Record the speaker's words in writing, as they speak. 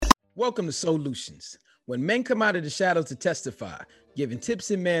Welcome to Solutions. When men come out of the shadows to testify, giving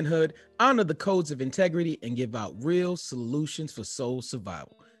tips in manhood, honor the codes of integrity, and give out real solutions for soul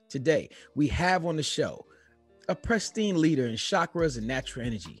survival. Today, we have on the show a pristine leader in chakras and natural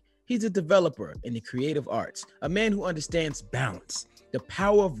energy. He's a developer in the creative arts, a man who understands balance, the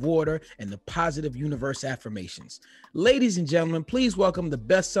power of water, and the positive universe affirmations. Ladies and gentlemen, please welcome the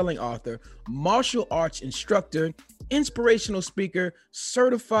best-selling author, martial arts instructor, inspirational speaker,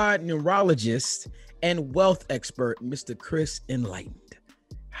 certified neurologist, and wealth expert, Mr. Chris Enlightened.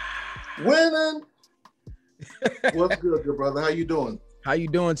 Winning. What's good brother? How you doing? How you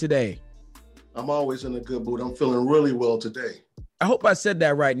doing today? I'm always in a good mood. I'm feeling really well today. I hope I said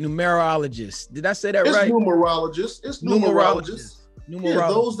that right. Numerologist. Did I say that it's right? Numerologist. It's numerologist. Yeah,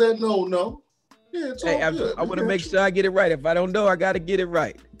 those that know. Yeah, it's all good. I want to make sure I get it right. If I don't know, I got to get it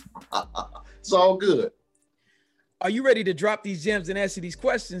right. It's all good. Are you ready to drop these gems and answer these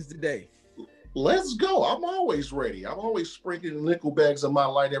questions today? Let's go. I'm always ready. I'm always sprinkling nickel bags of my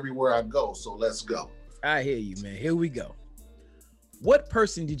light everywhere I go. So let's go. I hear you, man. Here we go. What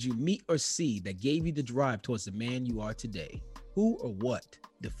person did you meet or see that gave you the drive towards the man you are today? Who or what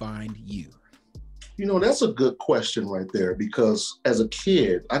defined you? You know, that's a good question right there, because as a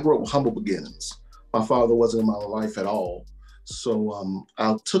kid, I grew up with humble beginnings. My father wasn't in my life at all. So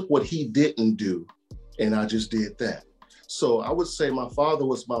I took what he didn't do and I just did that. So I would say my father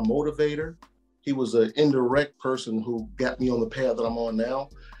was my motivator. He was an indirect person who got me on the path that I'm on now.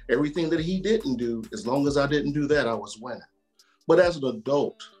 Everything that he didn't do, as long as I didn't do that, I was winning. But as an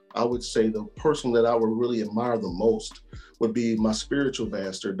adult, I would say the person that I would really admire the most would be my spiritual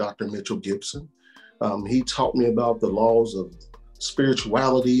master, Dr. Mitchell Gibson. He taught me about the laws of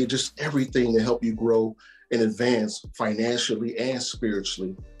spirituality, just everything to help you grow and advance financially and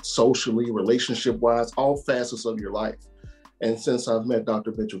spiritually, socially, relationship-wise, all facets of your life. And since I've met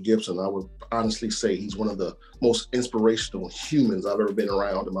Dr. Mitchell Gibson, I would honestly say he's one of the most inspirational humans I've ever been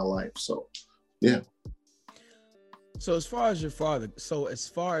around in my life. So, yeah. So as far as your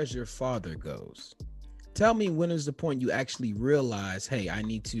father goes, tell me, when is the point you actually realize, hey, I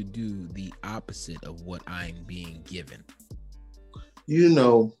need to do the opposite of what I'm being given? You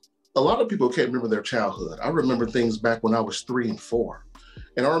know, a lot of people can't remember their childhood. I remember things back when I was 3 and 4.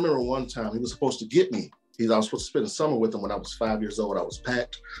 And I remember one time he was supposed to get me. I was supposed to spend the summer with him when I was 5 years old. I was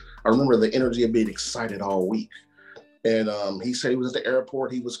packed. I remember the energy of being excited all week. And he said he was at the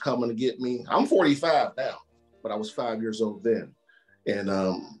airport. He was coming to get me. I'm 45 now, but I was 5 years old then. And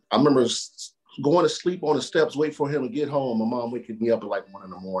I remember going to sleep on the steps, wait for him to get home. My mom waking me up at like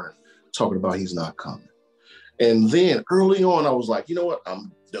 1 a.m, talking about he's not coming. And then early on, I was like, you know what?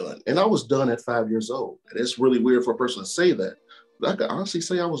 I'm done. And I was done at 5 years old. And it's really weird for a person to say that. But I could honestly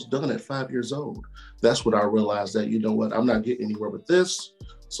say I was done at 5 years old. That's when I realized that, you know what? I'm not getting anywhere with this.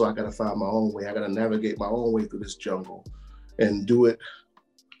 So I got to find my own way. I got to navigate my own way through this jungle and do it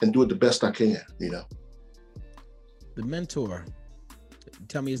the best I can, you know. The mentor,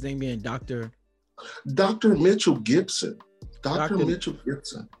 tell me his name again, Dr. Mitchell Gibson. Dr. Mitchell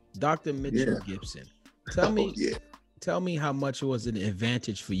Gibson. Dr. Mitchell Gibson. Tell me how much it was an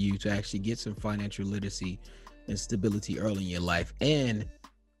advantage for you to actually get some financial literacy and stability early in your life, and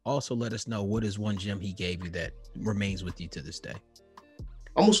also let us know what is one gem he gave you that remains with you to this day.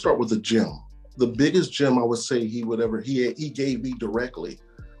 I'm gonna start with the gem. The biggest gem I would say he gave me directly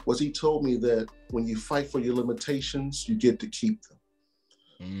was he told me that when you fight for your limitations, you get to keep them.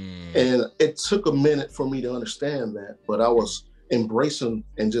 And it took a minute for me to understand that, but I was embracing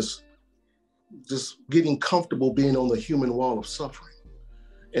and just getting comfortable being on the human wall of suffering.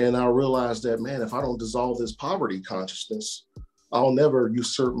 And I realized that, man, if I don't dissolve this poverty consciousness, I'll never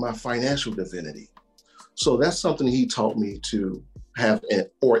usurp my financial divinity. So that's something he taught me to have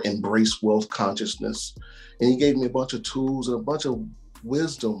or embrace wealth consciousness. And he gave me a bunch of tools and a bunch of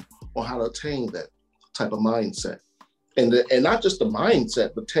wisdom on how to attain that type of mindset. And not just the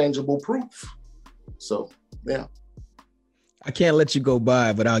mindset, but tangible proof. So, yeah. I can't let you go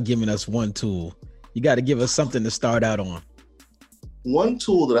by without giving us one tool. You got to give us something to start out on. One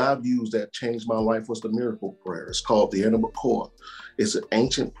tool that I've used that changed my life was the miracle prayer. It's called the Anima Core. It's an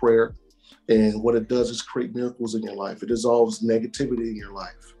ancient prayer. And what it does is create miracles in your life. It dissolves negativity in your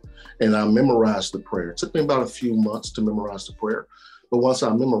life. And I memorized the prayer. It took me about a few months to memorize the prayer. But once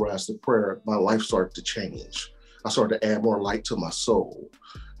I memorized the prayer, my life started to change. I started to add more light to my soul.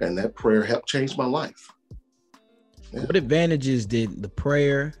 And that prayer helped change my life. Yeah. What advantages did the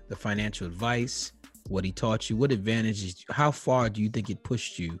prayer, the financial advice, what he taught you, what advantages, how far do you think it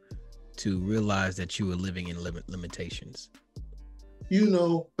pushed you to realize that you were living in limitations? You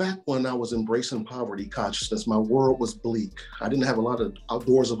know, back when I was embracing poverty consciousness, my world was bleak. I didn't have a lot of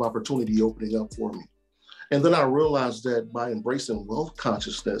outdoors of opportunity opening up for me. And then I realized that by embracing wealth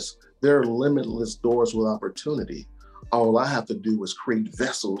consciousness, there are limitless doors with opportunity. All I have to do is create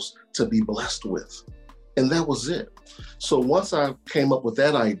vessels to be blessed with. And that was it. So once I came up with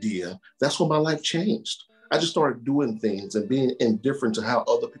that idea, that's when my life changed. I just started doing things and being indifferent to how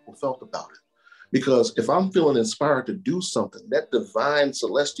other people felt about it. Because if I'm feeling inspired to do something, that divine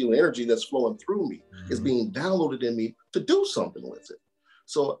celestial energy that's flowing through me is being downloaded in me to do something with it.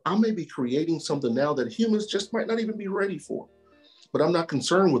 So I may be creating something now that humans just might not even be ready for. But I'm not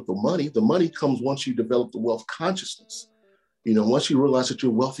concerned with the money. The money comes once you develop the wealth consciousness. You know, once you realize that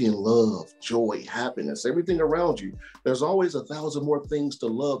you're wealthy in love, joy, happiness, everything around you, there's always 1,000 more things to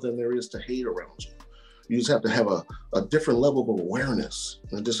love than there is to hate around you. You just have to have a different level of awareness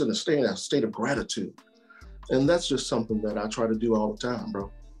and just stay in a state of gratitude. And that's just something that I try to do all the time, bro.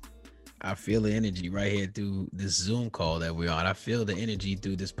 I feel the energy right here through this Zoom call that we're on. I feel the energy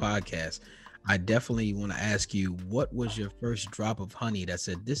through this podcast. I definitely want to ask you, what was your first drop of honey that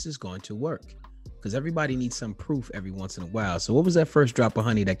said, this is going to work? Because everybody needs some proof every once in a while. So what was that first drop of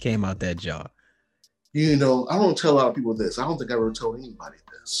honey that came out that jar? You know, I don't tell a lot of people this. I don't think I ever told anybody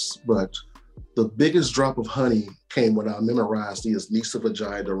this, but the biggest drop of honey came when I memorized the Nisa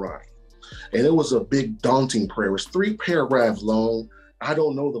Vijaya Dharani. And it was a big daunting prayer. It was 3 paragraphs long. I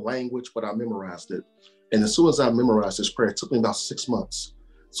don't know the language, but I memorized it. And as soon as I memorized this prayer, it took me about 6 months.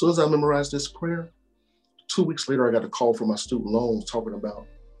 As soon as I memorized this prayer, 2 weeks later, I got a call from my student loans talking about,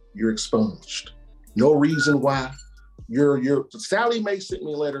 you're expunged. No reason why. Sally Mae sent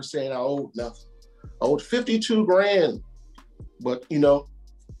me a letter saying I owed nothing. I owed 52 grand, but you know,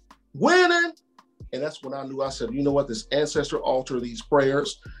 winning. And that's when I knew, I said, you know what, this ancestor altar, these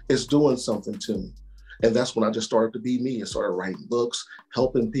prayers is doing something to me. And that's when I just started to be me and started writing books,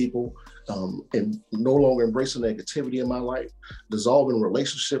 helping people, and no longer embracing negativity in my life, dissolving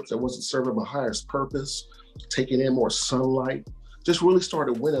relationships that wasn't serving my highest purpose, taking in more sunlight, just really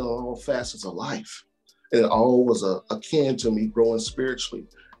started winning on all facets of life. And it all was akin to me growing spiritually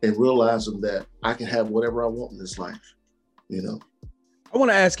and realizing that I can have whatever I want in this life, you know? I want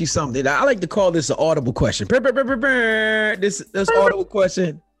to ask you something. I like to call this an audible question. This audible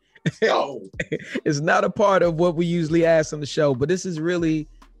question. Oh. It's not a part of what we usually ask on the show, but this is really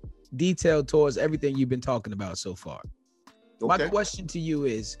detailed towards everything you've been talking about so far. Okay. My question to you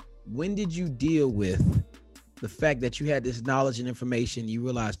is, when did you deal with the fact that you had this knowledge and information, you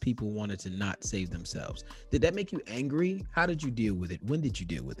realized people wanted to not save themselves? Did that make you angry? How did you deal with it? When did you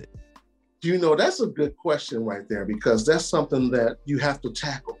deal with it? You know, that's a good question right there, because that's something that you have to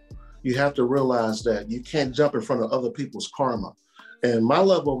tackle. You have to realize that you can't jump in front of other people's karma. And my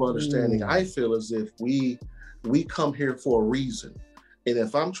level of understanding, I feel as if we come here for a reason. And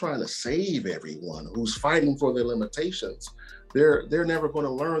if I'm trying to save everyone who's fighting for their limitations, they're never going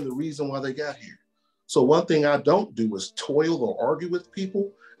to learn the reason why they got here. So one thing I don't do is toil or argue with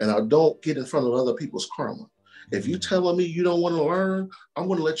people, and I don't get in front of other people's karma. If you're telling me you don't want to learn, I'm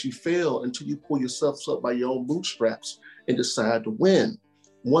going to let you fail until you pull yourself up by your own bootstraps and decide to win.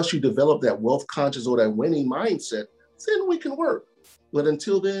 Once you develop that wealth conscious or that winning mindset, then we can work. But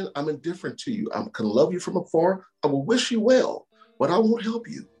until then, I'm indifferent to you. I can love you from afar. I will wish you well, but I won't help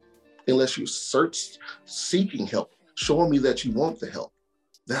you unless you seeking help, showing me that you want the help.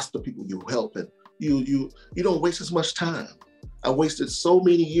 That's the people you help. And you don't waste as much time. I wasted so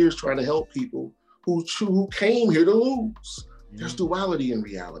many years trying to help people who came here to lose. There's duality in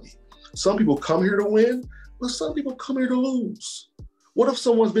reality. Some people come here to win, but some people come here to lose. What if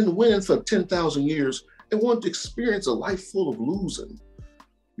someone's been winning for 10,000 years and want to experience a life full of losing?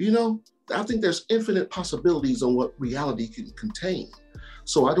 You know, I think there's infinite possibilities on what reality can contain.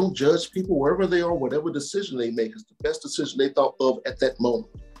 So I don't judge people wherever they are, whatever decision they make is the best decision they thought of at that moment.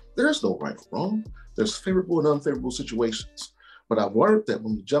 There's no right or wrong. There's favorable and unfavorable situations. But I've learned that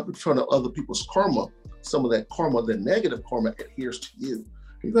when you jump in front of other people's karma, some of that karma, the negative karma, adheres to you.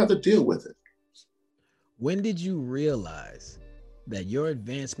 You have to deal with it. When did you realize that your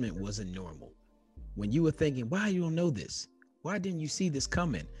advancement wasn't normal? When you were thinking, why you don't know this? Why didn't you see this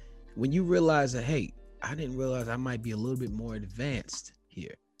coming? When you realized that, hey, I didn't realize I might be a little bit more advanced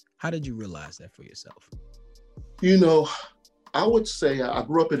here. How did you realize that for yourself? You know, I would say I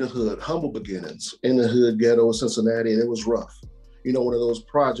grew up in the hood, humble beginnings, in the hood ghetto of Cincinnati, and it was rough. You know, one of those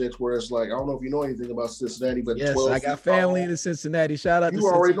projects where it's like, I don't know if you know anything about Cincinnati, but yes, I got family in Cincinnati. Shout out to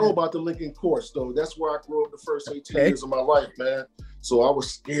Cincinnati. You already know about the Lincoln Courts, though. That's where I grew up the first 18 years of my life, man. So I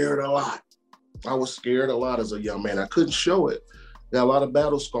was scared a lot. I was scared a lot as a young man. I couldn't show it. Got a lot of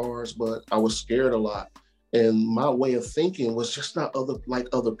battle scars, but I was scared a lot. And my way of thinking was just not like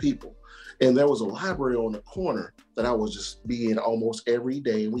other people. And there was a library on the corner that I was just being almost every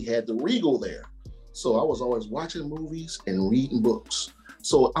day. And we had the Regal there. So I was always watching movies and reading books.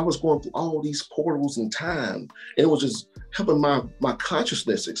 So I was going through all these portals in time, and it was just helping my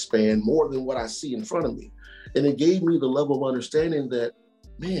consciousness expand more than what I see in front of me. And it gave me the level of understanding that,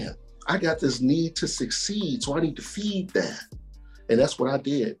 man, I got this need to succeed, so I need to feed that. And that's what I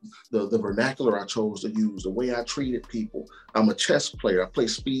did. The vernacular I chose to use, the way I treated people. I'm a chess player. I play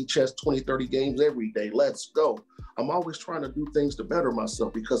speed chess 20, 30 games every day. Let's go. I'm always trying to do things to better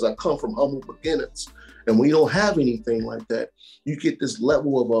myself because I come from humble beginnings. And when you don't have anything like that, you get this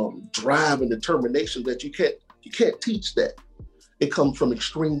level of drive and determination that you can't teach that. It comes from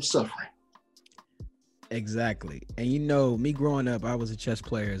extreme suffering. Exactly. And you know, me growing up, I was a chess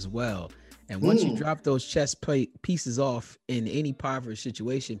player as well. And once you drop those chess pieces off in any impoverished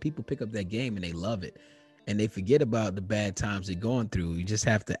situation, people pick up that game and they love it. And they forget about the bad times they're going through. You just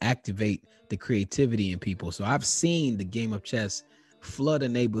have to activate the creativity in people. So I've seen the game of chess flood a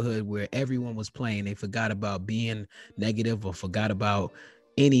neighborhood where everyone was playing. They forgot about being negative or forgot about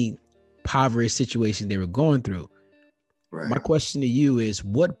any impoverished situation they were going through. Right. My question to you is,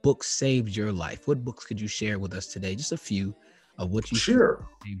 what books saved your life? What books could you share with us today? Just a few of what you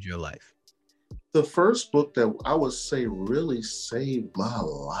saved your life. The first book that I would say really saved my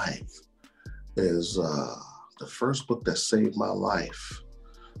life is the first book that saved my life.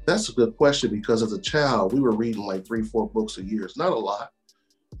 That's a good question, because as a child, we were reading like 3-4 books a year. It's not a lot,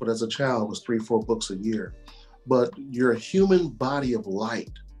 but as a child, it was 3-4 books a year. But Your Human Body of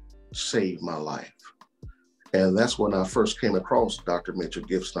Light saved my life. And that's when I first came across Dr. Mitchell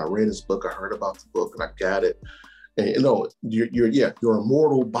Gibson. I read his book, I heard about the book, and I got it. And you know, your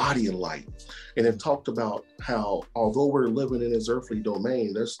immortal body of light. And it talked about how, although we're living in this earthly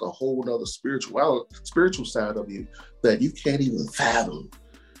domain, there's a whole other spiritual side of you that you can't even fathom.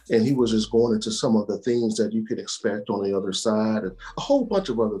 And he was just going into some of the things that you could expect on the other side, and a whole bunch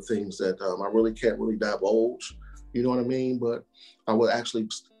of other things that I really can't really divulge. You know what I mean? But I would actually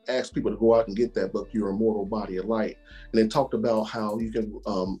ask people to go out and get that book, Your Immortal Body of Light. And it talked about how you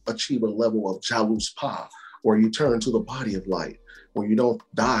can achieve a level of Jalus Pa, where you turn to the body of light. When you don't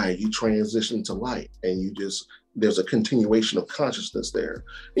die, you transition to light, and there's a continuation of consciousness there.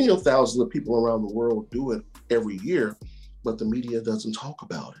 And, you know, thousands of people around the world do it every year, but the media doesn't talk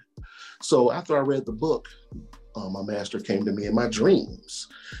about it. So after I read the book, my master came to me in my dreams,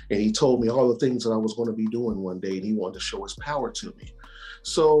 and he told me all the things that I was going to be doing one day, and he wanted to show his power to me.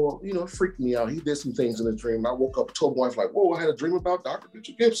 So, you know, it freaked me out. He did some things in the dream. I woke up and told my wife, like, whoa, I had a dream about Dr.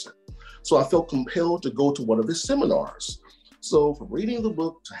 Mitchell Gibson. So I felt compelled to go to one of his seminars. So from reading the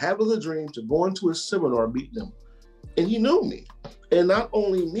book, to having the dream, to going to his seminar, meeting him. And he knew me. And not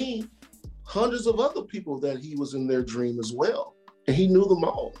only me, hundreds of other people that he was in their dream as well. And he knew them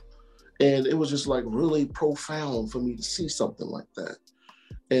all. And it was just like really profound for me to see something like that.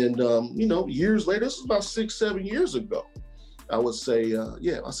 And, you know, years later, this is about 6-7 years ago, I would say, about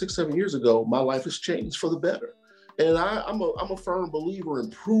 6-7 years ago, my life has changed for the better. And I'm a firm believer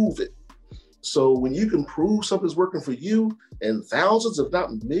in prove it. So when you can prove something's working for you and thousands, if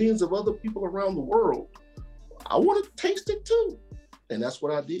not millions of other people around the world, I want to taste it too. And that's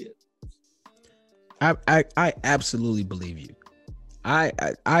what I did. I absolutely believe you. I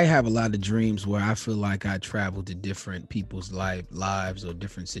have a lot of dreams where I feel like I travel to different people's lives or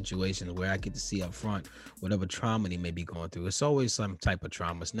different situations where I get to see up front whatever trauma they may be going through. It's always some type of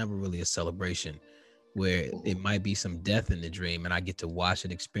trauma. It's never really a celebration, where it might be some death in the dream and I get to watch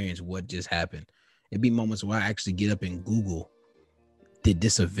and experience what just happened. It'd be moments where I actually get up and Google, did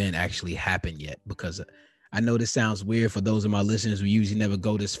this event actually happen yet? Because I know this sounds weird for those of my listeners who usually never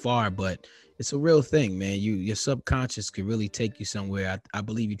go this far, but it's a real thing, man. Your subconscious could really take you somewhere. I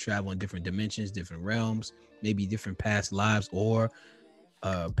believe you travel in different dimensions, different realms, maybe different past lives, or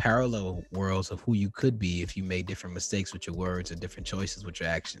parallel worlds of who you could be if you made different mistakes with your words or different choices with your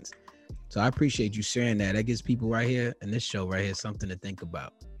actions. So I appreciate you sharing that. That gives people right here in this show right here something to think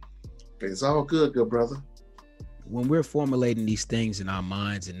about. It's all good brother. When we're formulating these things in our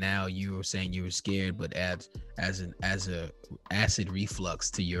minds, and now you were saying you were scared, but as a acid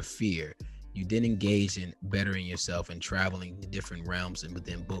reflux to your fear, you then engage in bettering yourself and traveling to different realms and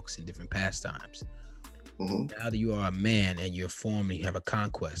within books and different pastimes. Mm-hmm. Now that you are a man and you're forming, you have a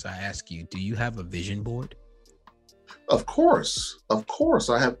conquest. I ask you, do you have a vision board? Of course.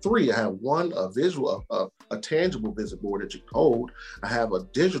 I have 3. I have one, a visual, a tangible vision board that you hold. I have a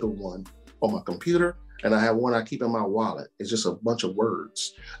digital one on my computer, And I have one I keep in my wallet. It's just a bunch of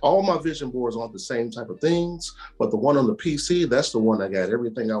words. All my vision boards aren't the same type of things, but the one on the PC, that's the one that got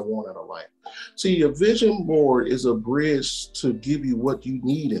everything I want out of life. See, your vision board is a bridge to give you what you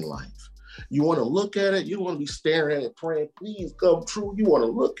need in life. You want to look at it. You don't want to be staring at it, praying, please come true. You want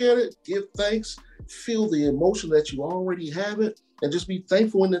to look at it, give thanks, feel the emotion that you already have it, and just be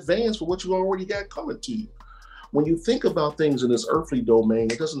thankful in advance for what you already got coming to you. When you think about things in this earthly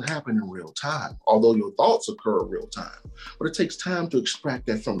domain, it doesn't happen in real time, although your thoughts occur in real time. But it takes time to extract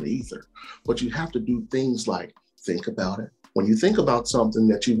that from the ether. But you have to do things like think about it. When you think about something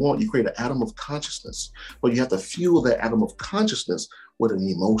that you want, you create an atom of consciousness. But you have to fuel that atom of consciousness with an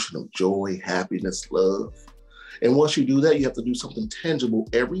emotion of joy, happiness, love. And once you do that, you have to do something tangible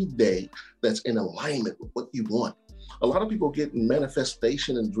every day that's in alignment with what you want. A lot of people get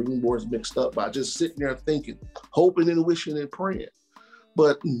manifestation and dream boards mixed up by just sitting there thinking, hoping and wishing and praying.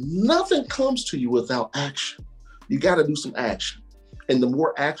 But nothing comes to you without action. You got to do some action. And the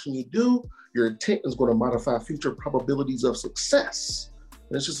more action you do, your intent is going to modify future probabilities of success.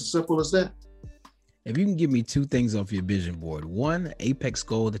 And it's just as simple as that. If you can give me two things off your vision board, one apex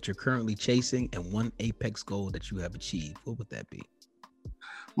goal that you're currently chasing and one apex goal that you have achieved, what would that be?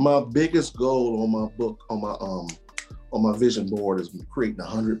 My biggest goal on my book, on my vision board is creating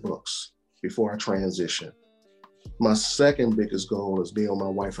 100 books before I transition. My second biggest goal is being with my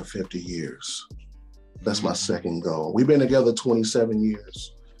wife for 50 years. That's my second goal. We've been together 27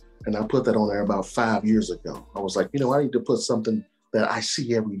 years. And I put that on there about 5 years ago. I was like, I need to put something that I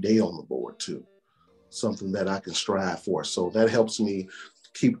see every day on the board too. Something that I can strive for. So that helps me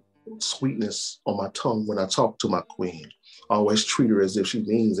keep sweetness on my tongue when I talk to my queen. I always treat her as if she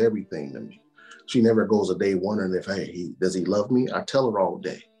means everything to me. She never goes a day wondering if, hey, does he love me? I tell her all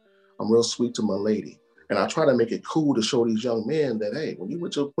day. I'm real sweet to my lady. And I try to make it cool to show these young men that, hey, when you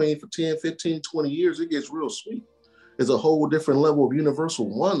with your queen for 10, 15, 20 years, it gets real sweet. It's a whole different level of universal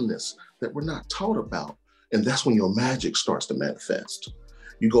oneness that we're not taught about. And that's when your magic starts to manifest.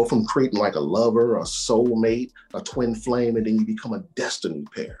 You go from creating like a lover, a soulmate, a twin flame, and then you become a destiny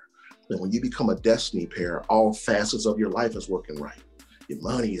pair. And when you become a destiny pair, all facets of your life is working right. Your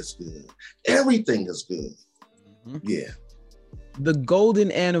money is good. Everything is good. Mm-hmm. Yeah. The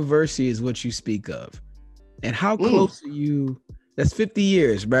golden anniversary is what you speak of. And how close are you? That's 50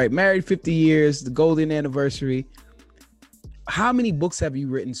 years, right? Married 50 years, the golden anniversary. How many books have you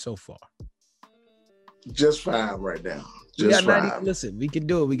written so far? Just 5 right now. Just 5. Listen, we can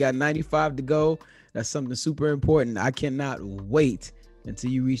do it. We got 95 to go. That's something super important. I cannot wait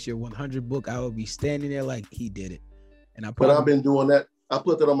until you reach your 100 book. I will be standing there like he did it. And I've been doing that. I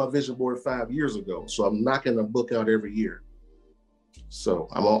put that on my vision board 5 years ago. So I'm knocking a book out every year. So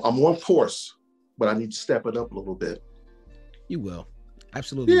I'm on course, but I need to step it up a little bit. You will.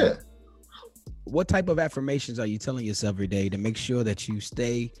 Absolutely. Yeah. What type of affirmations are you telling yourself every day to make sure that you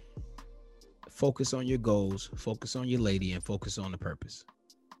stay focused on your goals, focus on your lady, and focus on the purpose?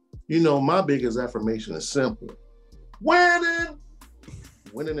 My biggest affirmation is simple. Winning!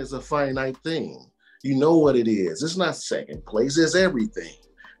 Winning is a finite thing. You know what it is. It's not second place. It's everything.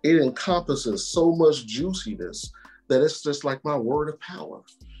 It encompasses so much juiciness that it's just like my word of power.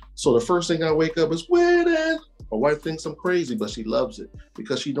 So the first thing I wake up is winning. My wife thinks I'm crazy, but she loves it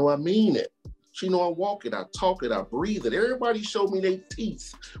because she know I mean it. She know I walk it, I talk it, I breathe it. Everybody show me their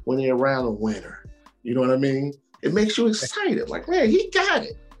teeth when they're around a winner. You know what I mean? It makes you excited. Like, man, he got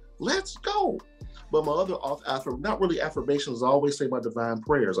it. Let's go. But my other, not really affirmations, I always say my divine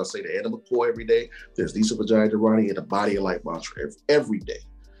prayers. I say the Anna McCoy every day. There's Lisa Vijaya Durrani and the Body and Light mantra every day.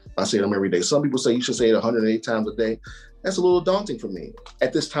 I say them every day. Some people say you should say it 108 times a day. That's a little daunting for me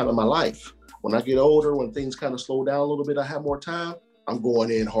at this time of my life. When I get older, when things kind of slow down a little bit, I have more time, I'm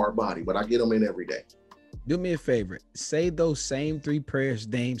going in hard body, but I get them in every day. Do me a favor. Say those same 3 prayers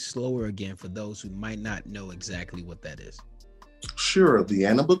names slower again for those who might not know exactly what that is. Sure. The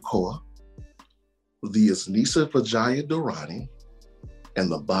Anna McCoy, the Lisa Vijaya Durrani,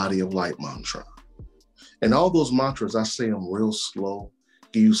 and the Body of Light mantra. And all those mantras, I say them real slow,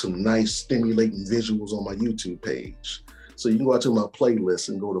 give you some nice stimulating visuals on my YouTube page. So you can go out to my playlist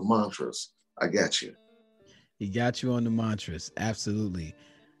and go to mantras. I got you. He got you on the mantras. Absolutely.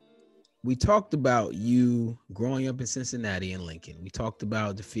 We talked about you growing up in Cincinnati and Lincoln. We talked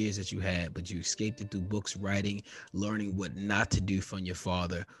about the fears that you had, but you escaped it through books, writing, learning what not to do from your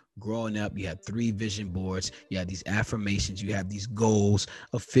father. Growing up, you had 3 vision boards. You had these affirmations. You have these goals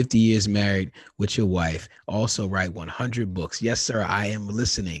of 50 years married with your wife. Also write 100 books. Yes, sir, I am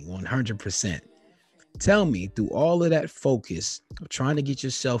listening 100%. Tell me, through all of that focus of trying to get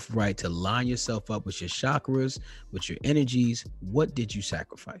yourself right, to line yourself up with your chakras, with your energies, what did you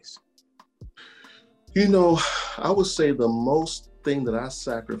sacrifice? You know, I would say the most thing that I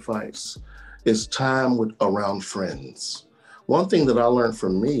sacrifice is time with around friends. One thing that I learned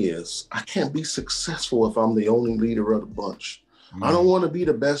from me is I can't be successful if I'm the only leader of the bunch. I don't Mm. want to be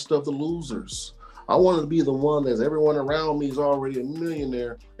the best of the losers. I want to be the one that everyone around me is already a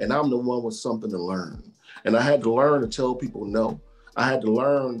millionaire and I'm the one with something to learn. And I had to learn to tell people no. I had to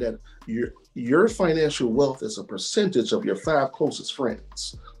learn that your financial wealth is a percentage of your five closest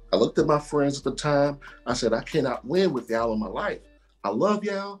friends. I looked at my friends at the time. I said, I cannot win with y'all in my life. I love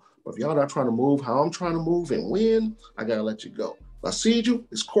y'all, but if y'all not trying to move how I'm trying to move and win, I gotta let you go. If I see you,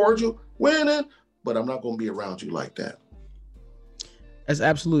 it's cordial, winning, but I'm not gonna be around you like that. That's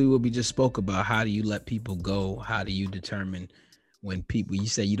absolutely what we just spoke about. How do you let people go? How do you determine when people, you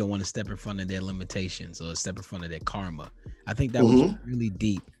say you don't want to step in front of their limitations or step in front of their karma? I think that was Mm-hmm. really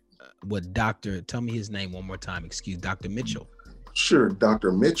deep. What Dr. Tell me his name one more time. Excuse Dr. Mitchell. Sure,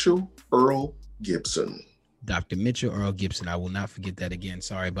 Dr. Mitchell Earl Gibson. Dr. Mitchell Earl Gibson. I will not forget that again.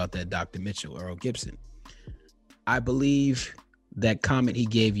 Sorry about that, Dr. Mitchell Earl Gibson. I believe that comment he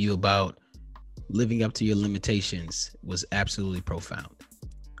gave you about living up to your limitations was absolutely profound.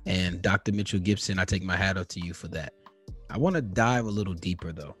 And Dr. Mitchell Gibson, I take my hat off to you for that. I want to dive a little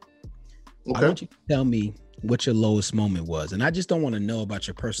deeper though. I Okay. want you to tell me what your lowest moment was. And I just don't want to know about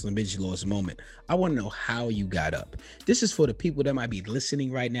your personal image lowest moment. I want to know how you got up. This is for the people that might be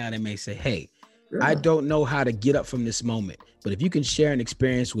listening right now that may say, hey, I Yeah. don't know how to get up from this moment. But if you can share an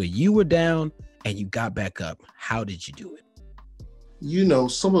experience where you were down and you got back up, how did you do it? You know,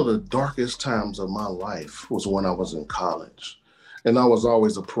 some of the darkest times of my life was when I was in college. And I was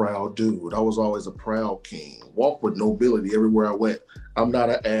always a proud dude. I was always a proud king. Walked with nobility everywhere I went. I'm not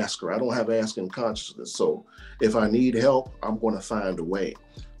an asker. I don't have asking consciousness. So if I need help, I'm going to find a way.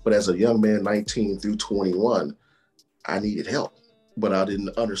 But as a young man, 19 through 21, I needed help. But I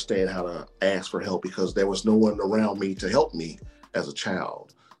didn't understand how to ask for help because there was no one around me to help me as a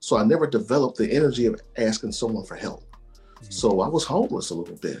child. So I never developed the energy of asking someone for help. So I was homeless a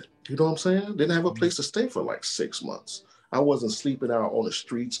little bit. You know what I'm saying? Didn't have a place to stay for like 6 months. I wasn't sleeping out on the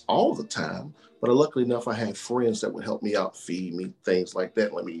streets all the time, but luckily enough, I had friends that would help me out, feed me, things like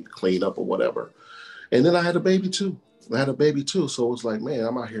that, let me clean up or whatever. And then I had a baby too. I had a baby too. So it was like, man,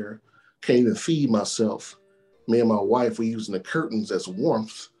 I'm out here, can't even feed myself. Me and my wife, we're using the curtains as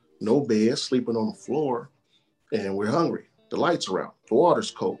warmth, no bed, sleeping on the floor, and we're hungry. The lights are out, the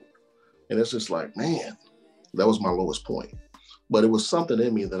water's cold. And it's just like, man, that was my lowest point. But it was something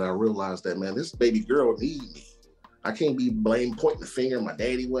in me that I realized that, man, this baby girl needs me. I can't be blamed, pointing the finger. My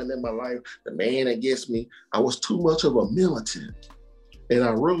daddy wasn't in my life, the man against me. I was too much of a militant. And I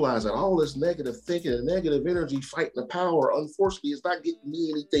realized that all this negative thinking and negative energy fighting the power, unfortunately, is not getting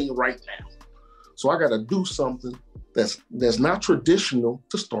me anything right now. So I got to do something that's not traditional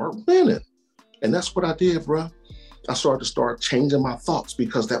to start winning. And that's what I did, bro. I started to start changing my thoughts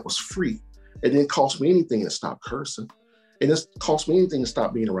because that was free. It didn't cost me anything to stop cursing. It didn't cost me anything to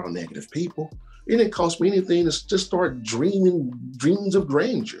stop being around negative people. It didn't cost me anything to just start dreaming dreams of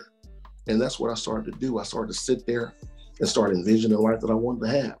grandeur. And that's what I started to do. I started to sit there and start envisioning the life that I wanted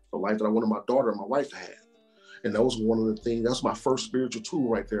to have, the life that I wanted my daughter and my wife to have. And that was one of the things, that's my first spiritual tool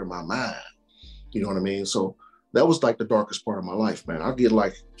right there in my mind. You know what I mean? So that was like the darkest part of my life, man. I get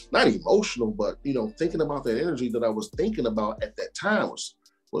like, not emotional, but, you know, thinking about that energy that I was thinking about at that time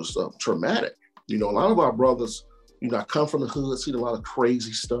was traumatic. You know, a lot of our brothers, you know, I come from the hood, seen a lot of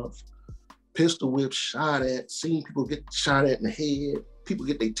crazy stuff. Pistol whips, shot at, seen people get shot at in the head, people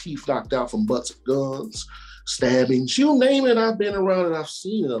get their teeth knocked out from butts of guns, stabbings, you name it, I've been around and I've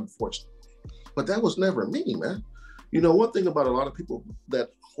seen it, unfortunately. But that was never me, man. You know, one thing about a lot of people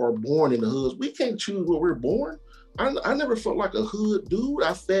that are born in the hoods, we can't choose where we're born. I never felt like a hood dude.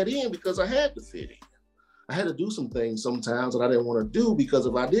 I fed in because I had to fit in. I had to do some things sometimes that I didn't want to do because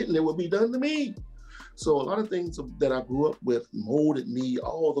if I didn't, it would be done to me. So a lot of things that I grew up with molded me,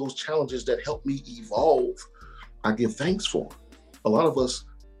 all those challenges that helped me evolve, I give thanks for. A lot of us,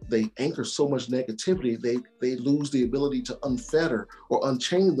 they anchor so much negativity, they lose the ability to unfetter or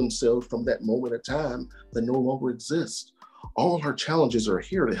unchain themselves from that moment of time that no longer exists. All our challenges are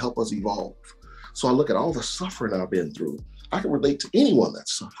here to help us evolve. So I look at all the suffering I've been through. I can relate to anyone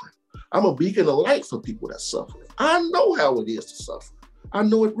that's suffering. I'm a beacon of light for people that's suffering. I know how it is to suffer. I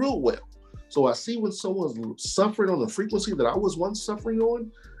know it real well. So I see when someone's suffering on the frequency that I was once suffering on,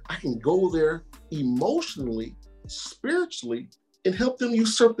 I can go there emotionally, spiritually, and help them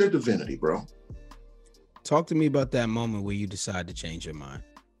usurp their divinity, bro. Talk to me about that moment where you decide to change your mind.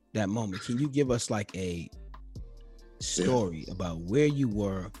 That moment. Can you give us like a story about where you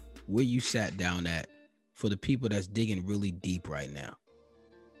were, where you sat down at, for the people that's digging really deep right now?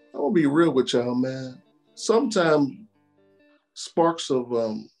 I'm gonna be real with y'all, man. Sometimes sparks of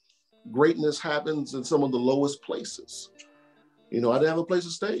greatness happens in some of the lowest places. I didn't have a place to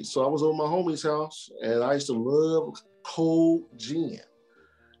stay, so I was over my homie's house, and I used to love cold gin.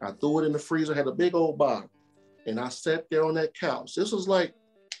 I threw it in the freezer, had a big old bottle, and I sat there on that couch. This was like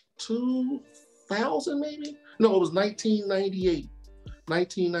 2000, maybe? No, it was 1998.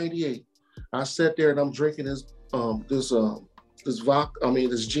 1998. I sat there and I'm drinking this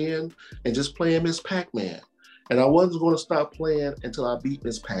gin and just playing Miss Pac-Man. And I wasn't going to stop playing until I beat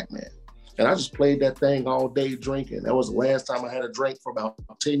Miss Pac-Man. And I just played that thing all day drinking. That was the last time I had a drink for about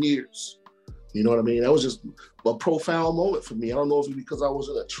 10 years. You know what I mean? That was just a profound moment for me. I don't know if it's because I was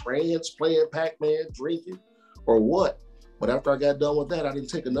in a trance playing Pac-Man, drinking, or what. But after I got done with that, I didn't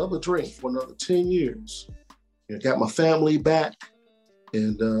take another drink for another 10 years. Got my family back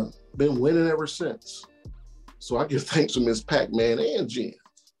and been winning ever since. So I give thanks to Miss Pac-Man and Jen.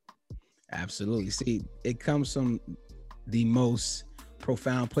 Absolutely. See, it comes from the most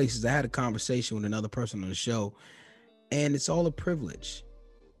profound places. I had a conversation with another person on the show, and it's all a privilege.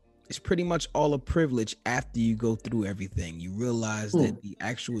 It's pretty much all a privilege after you go through everything. You realize that the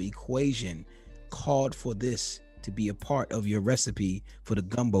actual equation called for this to be a part of your recipe for the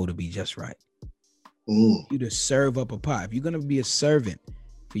gumbo to be just right. You to serve up a pot. If you're going to be a servant,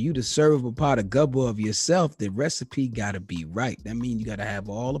 for you to serve a pot of gumbo of yourself, the recipe got to be right. That means you got to have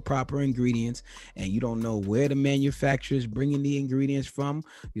all the proper ingredients, and you don't know where the manufacturer is bringing the ingredients from.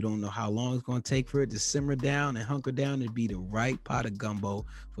 You don't know how long it's going to take for it to simmer down and hunker down and be the right pot of gumbo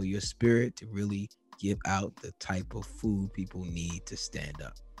for your spirit to really give out the type of food people need to stand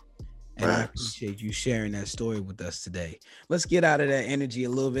up. And I appreciate you sharing that story with us today. Let's get out of that energy a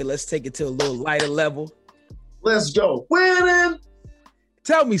little bit. Let's take it to a little lighter level. Let's go. Winning.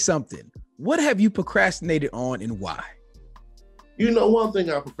 Tell me something. What have you procrastinated on and why? One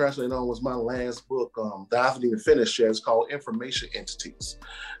thing I procrastinated on was my last book that I haven't even finished yet. It's called Information Entities.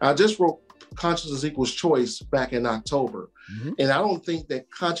 I just wrote Consciousness Equals Choice back in October. And I don't think that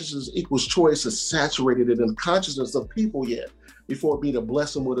consciousness equals choice is saturated in the consciousness of people yet before it be to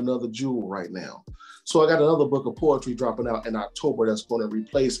bless them with another jewel right now. So I got another book of poetry dropping out in October that's going to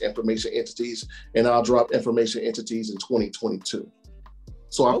replace Information Entities, and I'll drop Information Entities in 2022.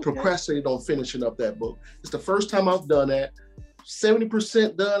 So I procrastinated on finishing up that book. It's the first time I've done that.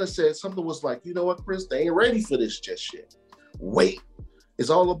 70% done, and said something was like, you know what, Chris, they ain't ready for this just yet. Wait. It's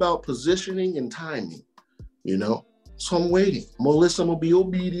all about positioning and timing, So I'm waiting. I'm going to listen. I'm going to be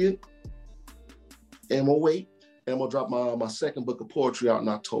obedient. And I'm going to wait. And I'm going to drop my second book of poetry out in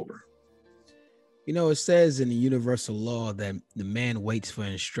October. It says in the universal law that the man waits for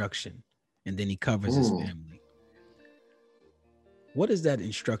instruction and then he covers his family. What does that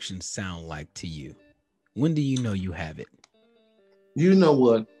instruction sound like to you? When do you know you have it? You know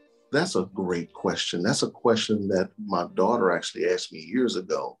what? That's a great question. That's a question that my daughter actually asked me years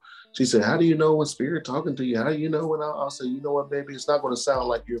ago. She said, how do you know when spirit talking to you? How do you know when I'll say, you know what, baby, it's not going to sound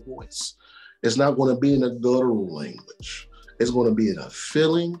like your voice. It's not going to be in a guttural language. It's going to be in a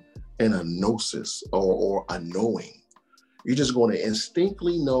feeling and a gnosis or a knowing. You're just going to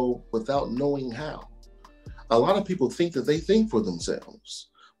instinctively know without knowing how. A lot of people think that they think for themselves,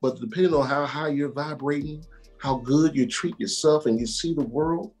 but depending on how high you're vibrating, how good you treat yourself and you see the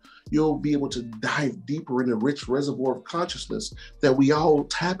world, you'll be able to dive deeper in the rich reservoir of consciousness that we all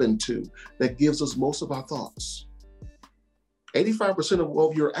tap into that gives us most of our thoughts. 85%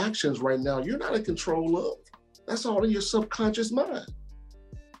 of your actions right now, you're not in control of. That's all in your subconscious mind.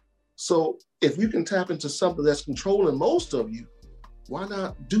 So if you can tap into something that's controlling most of you, why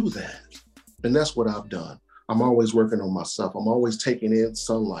not do that? And that's what I've done. I'm always working on myself. I'm always taking in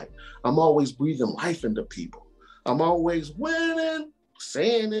sunlight. I'm always breathing life into people. I'm always winning,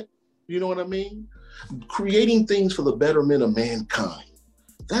 saying it. You know what I mean? Creating things for the betterment of mankind.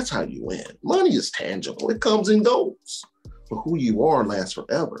 That's how you win. Money is tangible. It comes and goes. But who you are lasts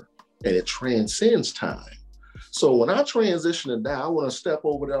forever. And it transcends time. So when I transition and die, I want to step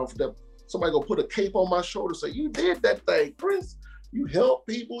over there. Somebody go put a cape on my shoulder and say, you did that thing, Chris. You helped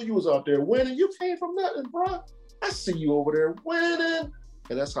people. You was out there winning. You came from nothing, bro. I see you over there winning.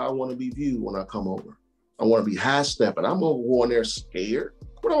 And that's how I want to be viewed when I come over. I want to be high stepping. I'm over going there scared.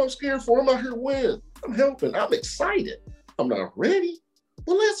 What am I scared for? I'm out here winning. I'm helping. I'm excited. I'm not ready.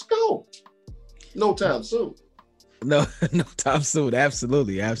 Well, let's go. No time soon. No time soon.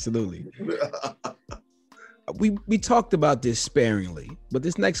 Absolutely. Absolutely. We talked about this sparingly, but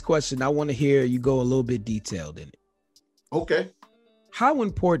this next question, I want to hear you go a little bit detailed in it. Okay. How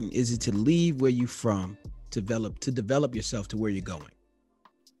important is it to leave where you're from to develop yourself to where you're going?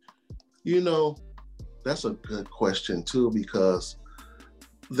 You know, that's a good question too, because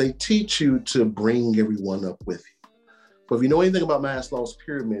they teach you to bring everyone up with you. But if you know anything about Maslow's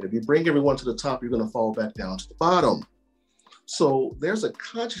pyramid, if you bring everyone to the top, you're going to fall back down to the bottom. So there's a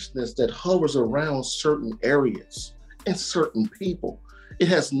consciousness that hovers around certain areas and certain people. It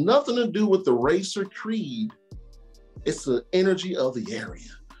has nothing to do with the race or creed. It's the energy of the area.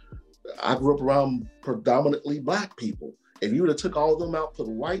 I grew up around predominantly Black people. If you would have took all of them out, put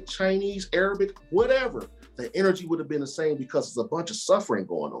white, Chinese, Arabic, whatever, the energy would have been the same because there's a bunch of suffering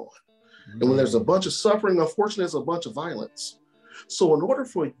going on. And when there's a bunch of suffering, unfortunately, there's a bunch of violence. So in order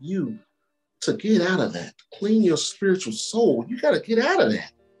for you to get out of that, clean your spiritual soul, you got to get out of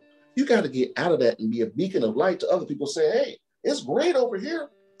that. You got to get out of that and be a beacon of light to other people saying, hey, it's great over here.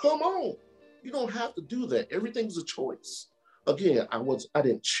 Come on. You don't have to do that. Everything's a choice. Again, I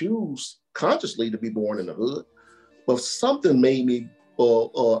didn't choose consciously to be born in the hood, but something made me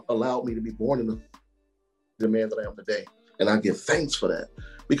allowed me to be born in the man that I am today. And I give thanks for that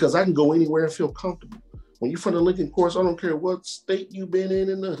because I can go anywhere and feel comfortable. When you're from the Lincoln Course, I don't care what state you've been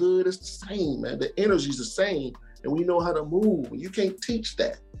in the hood, it's the same, man. The energy's the same, and we know how to move. You can't teach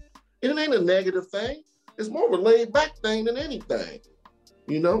that. And it ain't a negative thing. It's more of a laid back thing than anything,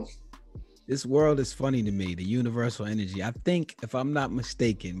 you know? This world is funny to me, the universal energy. I think, if I'm not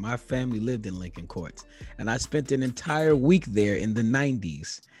mistaken, my family lived in Lincoln Courts, and I spent an entire week there in the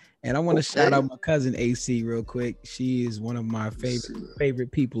 90s. And I want to shout out my cousin AC real quick. She is one of my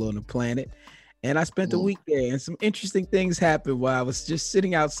favorite people on the planet. And I spent a week there, and some interesting things happened while I was just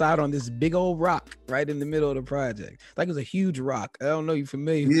sitting outside on this big old rock right in the middle of the project. Like, it was a huge rock. I don't know, you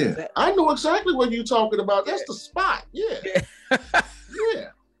familiar with that? I know exactly what you're talking about. That's the spot. Yeah.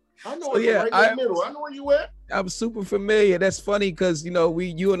 I know right in the middle. I know where you at. I'm super familiar. That's funny because,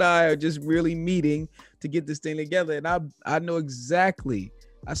 you and I are just really meeting to get this thing together. And I know exactly.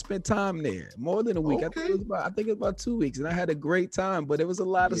 I spent time there more than a week. Okay. I think it was about 2 weeks, and I had a great time. But there was a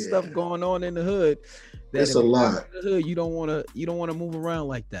lot of stuff going on in the hood. It's a lot. In the hood, you don't want to move around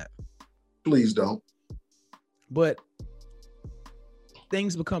like that. Please don't. But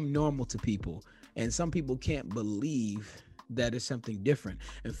things become normal to people, and some people can't believe that it's something different.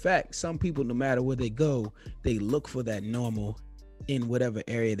 In fact, some people, no matter where they go, they look for that normal in whatever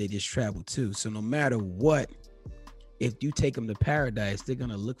area they just travel to. So no matter what, if you take them to paradise, they're going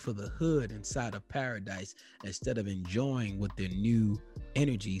to look for the hood inside of paradise instead of enjoying what their new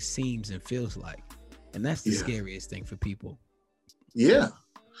energy seems and feels like. And that's the scariest thing for people. Yeah.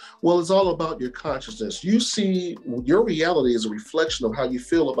 Well, it's all about your consciousness. You see, your reality is a reflection of how you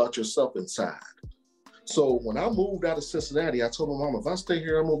feel about yourself inside. So when I moved out of Cincinnati, I told my mom, if I stay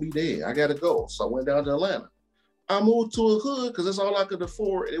here, I'm going to be dead. I got to go. So I went down to Atlanta. I moved to a hood because that's all I could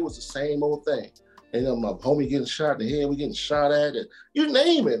afford. It was the same old thing. And my homie getting shot in the head, we getting shot at, and you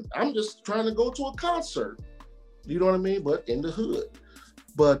name it. I'm just trying to go to a concert. You know what I mean? But in the hood.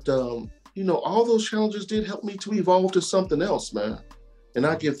 But, all those challenges did help me to evolve to something else, man. And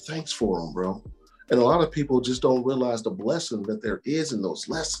I give thanks for them, bro. And a lot of people just don't realize the blessing that there is in those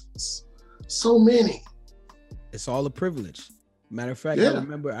lessons. So many. It's all a privilege. Matter of fact, I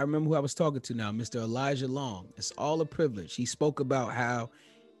remember who I was talking to now, Mr. Elijah Long. It's all a privilege. He spoke about how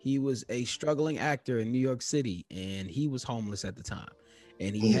he was a struggling actor in New York City, and he was homeless at the time.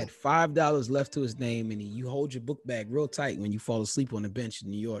 And he had $5 left to his name, and you hold your book bag real tight when you fall asleep on the bench in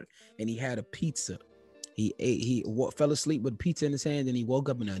New York. And he had a pizza. He fell asleep with pizza in his hand, and he woke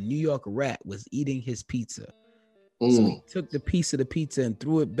up and a New York rat was eating his pizza. So he took the piece of the pizza and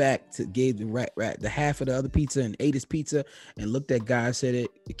threw it back gave the rat the half of the other pizza and ate his pizza and looked at God and said,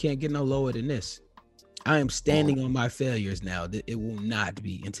 it can't get no lower than this. I am standing on my failures now. It will not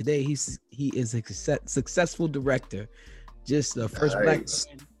be. And today he is a successful director, just the first Black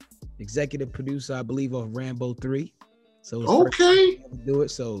executive producer, I believe, of Rambo 3. So do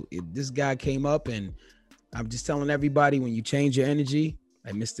it. So this guy came up, and I'm just telling everybody, when you change your energy,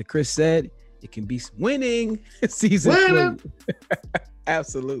 like Mr. Chris said, it can be winning season 3.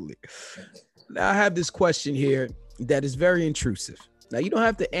 Absolutely. Now I have this question here that is very intrusive. Now, you don't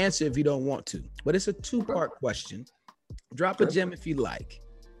have to answer if you don't want to, but it's a 2-part question. Drop a gem if you like.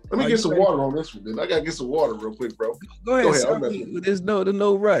 Let me get some water on this one, then. I got to get some water real quick, bro. Go ahead. There's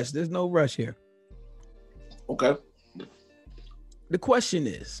no rush. There's no rush here. Okay. The question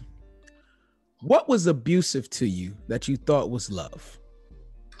is, what was abusive to you that you thought was love?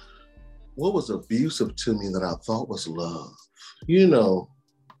 What was abusive to me that I thought was love?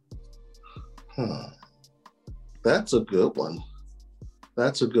 That's a good one.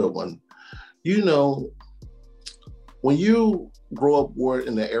 That's a good one. When you grow up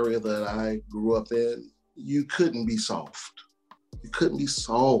in the area that I grew up in, you couldn't be soft. You couldn't be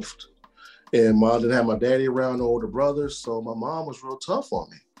soft. And mom didn't have my daddy around, no older brothers, so my mom was real tough on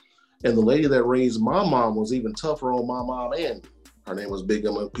me. And the lady that raised my mom was even tougher on my mom, and her name was Big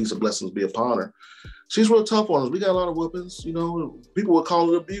Emma, peace of blessings be upon her. She's real tough on us. We got a lot of whoopings, you know, people would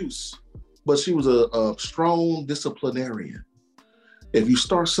call it abuse, but she was a strong disciplinarian. If you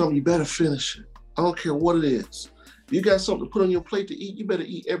start something, you better finish it. I don't care what it is. If you got something to put on your plate to eat, you better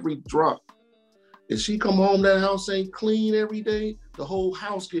eat every drop. If she come home, that house ain't clean every day, the whole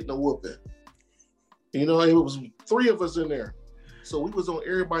house getting a whooping. You know, it was 3 of us in there. So we was on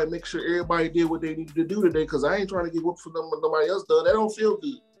everybody, make sure everybody did what they needed to do today, because I ain't trying to get whooped for them what nobody else done. That don't feel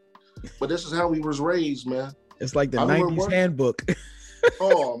good. But this is how we was raised, man. It's like the 90s handbook.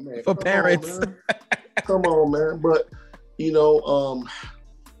 Oh, man. For parents. Come on, man. But, you know,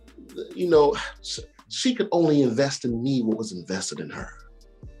 she could only invest in me what was invested in her.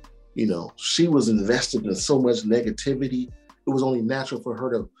 You know, she was invested in so much negativity. It was only natural for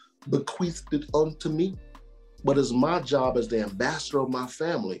her to bequeath it unto me. But it's my job as the ambassador of my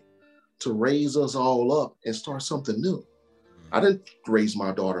family to raise us all up and start something new. I didn't raise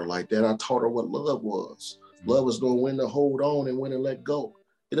my daughter like that. I taught her what love was. Love is knowing when to hold on and when to let go.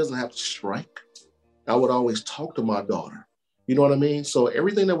 It doesn't have to strike. I would always talk to my daughter. You know what I mean? So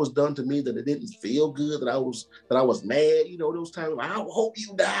everything that was done to me that it didn't feel good, that I was mad, you know, those times, I hope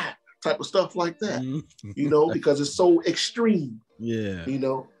you die, type of stuff like that, you know, because it's so extreme. Yeah. You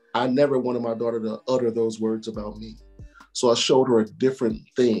know, I never wanted my daughter to utter those words about me. So I showed her a different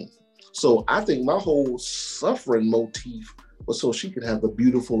thing. So I think my whole suffering motif was so she could have the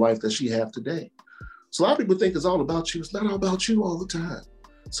beautiful life that she have today. So a lot of people think it's all about you. It's not all about you all the time.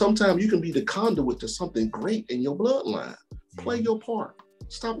 Sometimes you can be the conduit to something great in your bloodline. Play your part.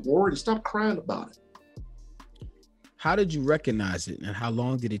 Stop worrying. Stop crying about it. How did you recognize it, and how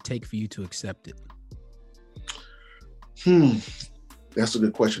long did it take for you to accept it? That's a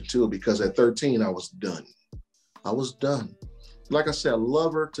good question too, because at 13, I was done. I was done. Like I said, I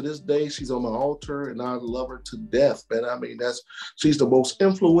love her to this day. She's on my altar and I love her to death, man. I mean, she's the most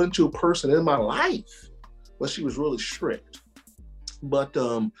influential person in my life, but she was really strict. But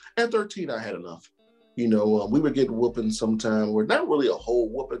at 13, I had enough. You know, we would get whooping sometime, where not really a whole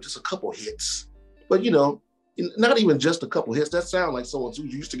whooping, just a couple hits. But, you know, not even just a couple hits. That sounds like someone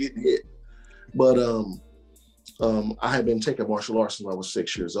who's used to getting hit. But I had been taking martial arts since I was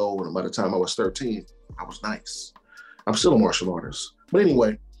 6 years old. And by the time I was 13, I was nice. I'm still a martial artist. But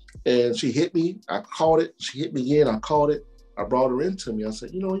anyway, and she hit me. I caught it. She hit me again. I caught it. I brought her into me. I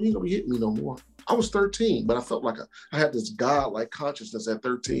said, you know, you ain't going to be hitting me no more. I was 13, but I felt like I had this God-like consciousness at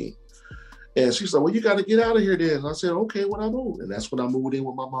 13. And she said, well, you got to get out of here then. And I said, okay, when I moved. And that's when I moved in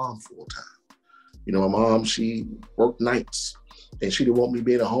with my mom full time. You know, my mom, she worked nights and she didn't want me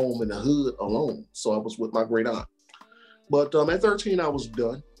being at home in the hood alone. So I was with my great aunt. But at 13, I was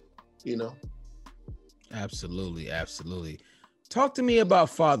done, you know. Absolutely. Absolutely. Talk to me about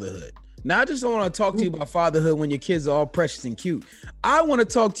fatherhood. Now, I just don't want to talk to you about fatherhood when your kids are all precious and cute. I want to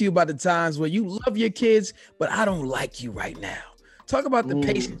talk to you about the times where you love your kids, but I don't like you right now. Talk about the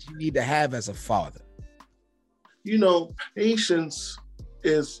patience you need to have as a father. You know, patience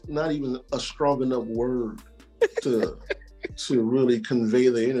is not even a strong enough word to really convey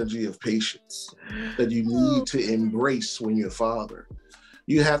the energy of patience that you need to embrace when you're a father.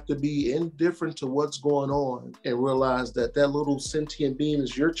 You have to be indifferent to what's going on and realize that that little sentient being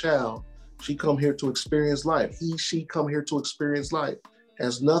is your child. She come here to experience life. She come here to experience life.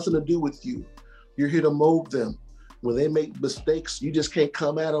 Has nothing to do with you. You're here to mold them. When they make mistakes, you just can't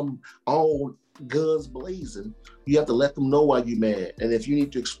come at them all guns blazing. You have to let them know why you're mad. And if you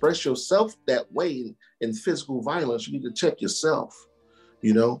need to express yourself that way in physical violence, you need to check yourself,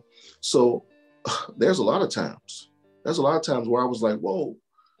 you know? So there's a lot of times where I was like, whoa,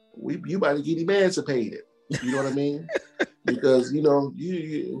 you about to get emancipated. You know what I mean? Because, you know,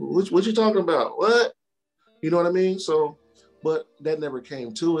 what you talking about? What? You know what I mean? So, but that never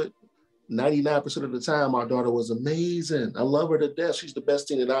came to it. 99% of the time, our daughter was amazing. I love her to death. She's the best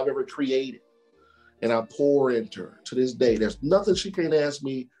thing that I've ever created. And I pour into her to this day. There's nothing she can't ask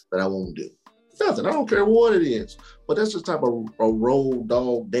me that I won't do. Nothing. I don't care what it is. But that's the type of a road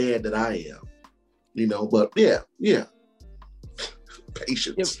dog dad that I am. You know, but yeah.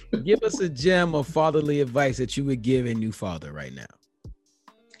 Patience. Give us a gem of fatherly advice that you would give a new father right now.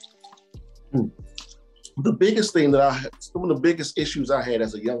 The biggest thing some of the biggest issues I had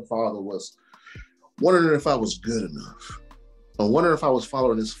as a young father was wondering if I was good enough. I wondering if I was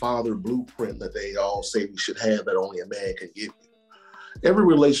following this father blueprint that they all say we should have that only a man can give you. Every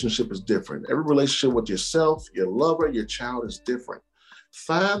relationship is different. Every relationship with yourself, your lover, your child is different.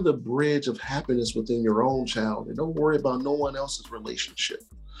 Find the bridge of happiness within your own child and don't worry about no one else's relationship.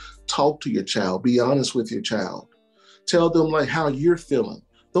 Talk to your child. Be honest with your child. Tell them like how you're feeling.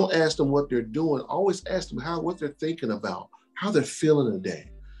 Don't ask them what they're doing. Always ask them what they're thinking about, how they're feeling today.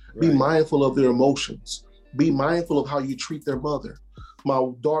 Right. Be mindful of their emotions. Be mindful of how you treat their mother. My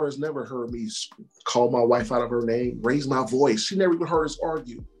daughter's never heard me call my wife out of her name, raise my voice. She never even heard us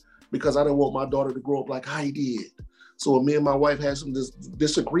argue because I didn't want my daughter to grow up like I did. So when me and my wife had some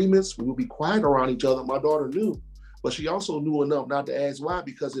disagreements, we would be quiet around each other. My daughter knew, but she also knew enough not to ask why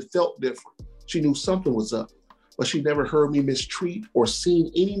because it felt different. She knew something was up, but she never heard me mistreat or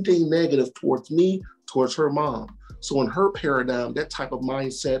seen anything negative towards me, towards her mom. So in her paradigm, that type of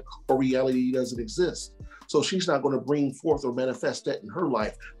mindset or reality doesn't exist. So she's not going to bring forth or manifest that in her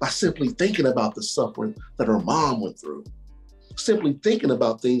life by simply thinking about the suffering that her mom went through. Simply thinking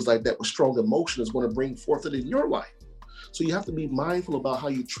about things like that with strong emotion is going to bring forth it in your life. So you have to be mindful about how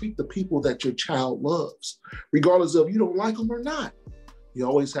you treat the people that your child loves, regardless of you don't like them or not. You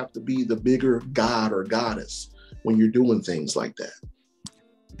always have to be the bigger god or goddess when you're doing things like that.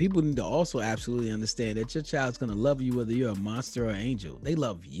 People need to also absolutely understand that your child's going to love you whether you're a monster or an angel. They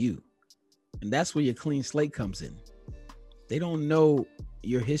love you. And that's where your clean slate comes in. They don't know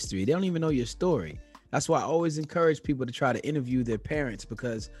your history. They don't even know your story. That's why I always encourage people to try to interview their parents,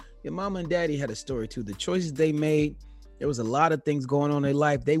 because your mama and daddy had a story too. The choices they made, there was a lot of things going on in their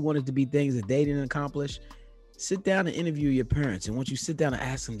life. They wanted to be things that they didn't accomplish. Sit down and interview your parents. And once you sit down and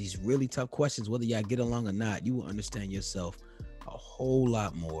ask them these really tough questions, whether y'all get along or not, you will understand yourself a whole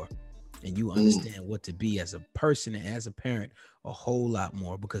lot more. And you understand what to be as a person and as a parent a whole lot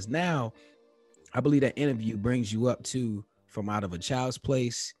more. Because now, I believe that interview brings you up to from out of a child's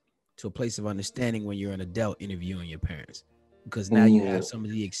place to a place of understanding when you're an adult interviewing your parents. Because now you have some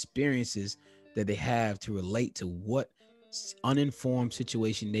of the experiences that they have to relate to what uninformed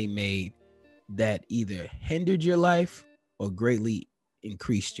situation they made that either hindered your life or greatly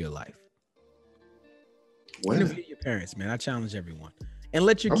increased your life. Well, interview your parents, man. I challenge everyone. And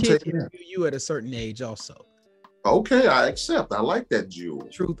let your kids interview you at a certain age also. Okay, I accept. I like that, Jewel.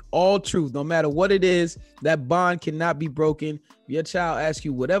 Truth, all truth, no matter what it is, that bond cannot be broken. Your child asks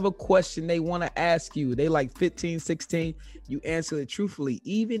you whatever question they want to ask you. They like 15, 16, you answer it truthfully,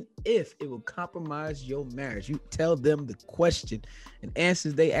 even if it will compromise your marriage. You tell them the question and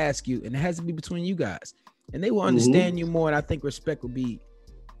answers they ask you, and it has to be between you guys. And they will understand you more, and I think respect will be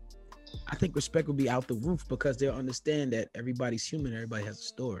out the roof, because they'll understand that everybody's human, everybody has a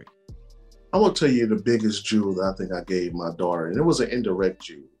story. I will tell you the biggest jewel that I think I gave my daughter, and it was an indirect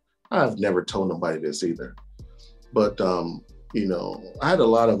jewel. I've never told nobody this either, but I had a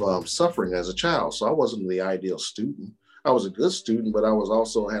lot of suffering as a child, so I wasn't the ideal student. I was a good student, but I was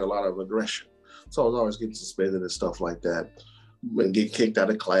also had a lot of aggression, so I was always getting suspended and stuff like that, and get kicked out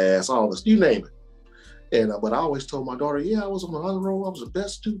of class, all this, you name it. And but I always told my daughter, yeah, I was on the honor roll. I was the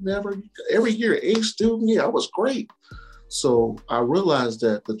best student ever. Every year, A student. Yeah, I was great. So I realized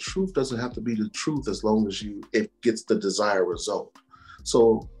that the truth doesn't have to be the truth as long as it gets the desired result.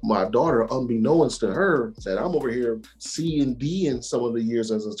 So my daughter, unbeknownst to her, that I'm over here C and D in some of the years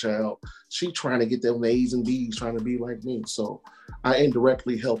as a child. She trying to get them A's and B's, trying to be like me. So I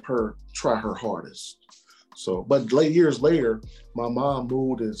indirectly help her try her hardest. So, but years later, my mom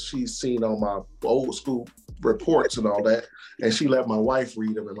moved and she's seen all my old school reports and all that, and she let my wife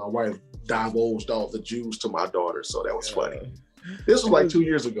read them, and my wife divulged all the Jews to my daughter. So that was funny. This was like 2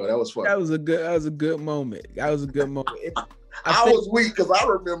 years ago. That was funny. That was a good moment. I was weak because I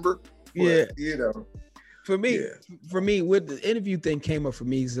remember. But, For me, with the interview thing came up for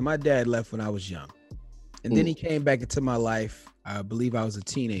me because my dad left when I was young, and then he came back into my life. I believe I was a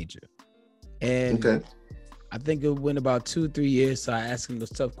teenager, and I think it went about 2-3 years. So I asked him those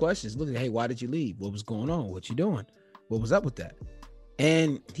tough questions. Look, hey, why did you leave? What was going on? What you doing? What was up with that?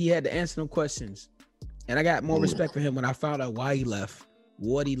 And he had to answer them questions. And I got more respect for him when I found out why he left,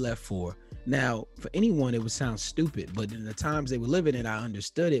 what he left for. Now, for anyone, it would sound stupid, but in the times they were living in, I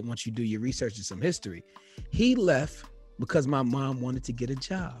understood it once you do your research and some history. He left because my mom wanted to get a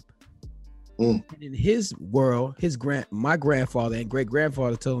job. And in his world, my grandfather and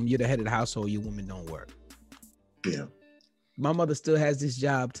great-grandfather told him, you're the head of the household, you women don't work. Yeah. My mother still has this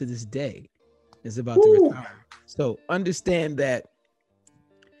job to this day. Is about to retire. So understand that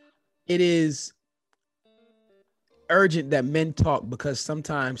it is urgent that men talk, because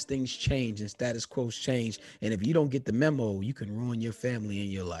sometimes things change and status quos change. And if you don't get the memo, you can ruin your family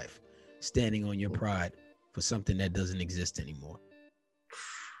and your life standing on your pride for something that doesn't exist anymore.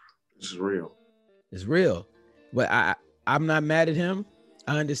 It's real. It's real. But I'm not mad at him.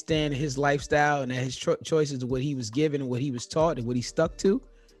 I understand his lifestyle and his choices of what he was given and what he was taught and what he stuck to.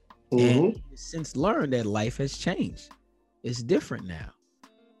 And he's since learned that life has changed. It's different now.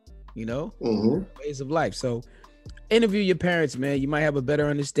 you know, Mm-hmm. ways of life. So interview your parents, man. You might have a better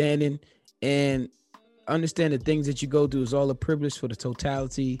understanding, and understand the things that you go through is all a privilege for the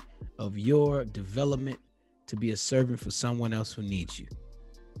totality of your development to be a servant for someone else who needs you.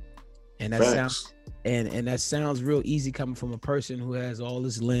 And that sounds Facts. and that sounds real easy coming from a person who has all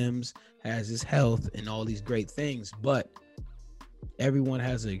his limbs, has his health, and all these great things. But everyone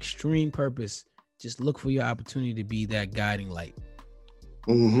has an extreme purpose. Just look for your opportunity to be that guiding light.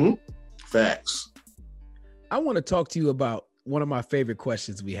 Mm-hmm. Facts. I want to talk to you about one of my favorite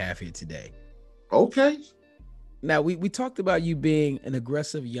questions we have here today. Okay. Now, we talked about you being an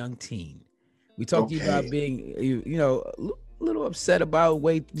aggressive young teen. We talked to you about Okay. being, a little upset about the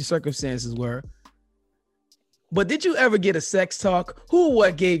way the circumstances were. But did you ever get a sex talk? Who or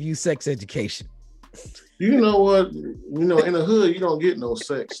what gave you sex education? You know what? In the hood, you don't get no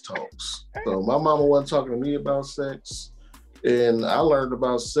sex talks. So my mama wasn't talking to me about sex, and I learned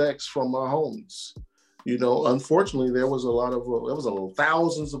about sex from my homies. Unfortunately, there was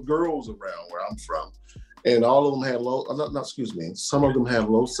thousands of girls around where I'm from, and all of them had some of them had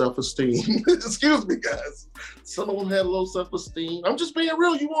low self-esteem. Excuse me, guys. Some of them had low self-esteem. I'm just being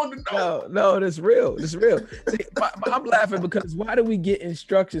real. You wanted to know? No, that's real. That's real. See, I'm laughing because why do we get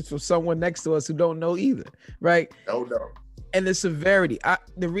instructions from someone next to us who don't know either, right? No. And the severity.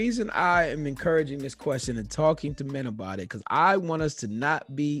 The reason I am encouraging this question and talking to men about it, because I want us to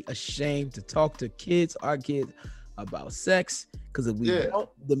not be ashamed to talk to our kids about sex. Because if we don't,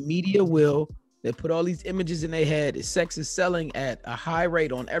 the media will. They put all these images in their head. Sex is selling at a high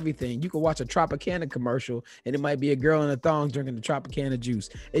rate on everything. You can watch a Tropicana commercial and it might be a girl in a thong drinking the Tropicana juice.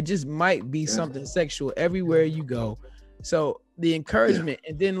 It just might be something sexual everywhere you go. So the encouragement,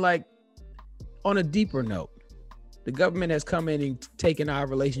 and then like on a deeper note, the government has come in and taken our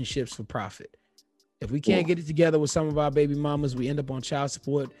relationships for profit. If we can't get it together with some of our baby mamas, we end up on child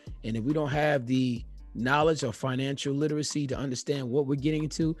support. And if we don't have the knowledge or financial literacy to understand what we're getting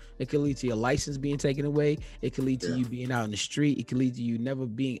into, it could lead to your license being taken away. It could lead to you being out in the street. It could lead to you never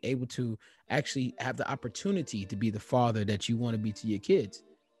being able to actually have the opportunity to be the father that you want to be to your kids.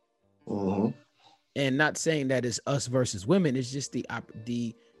 Mm-hmm. And not saying that it's us versus women. It's just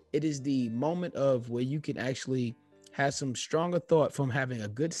it is the moment of where you can actually have some stronger thought from having a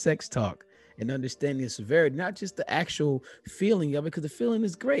good sex talk and understanding the severity, not just the actual feeling of it, because the feeling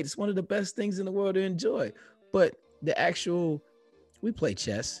is great. It's one of the best things in the world to enjoy. But the actual, we play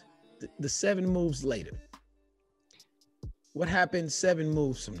chess, the 7 moves later. What happens 7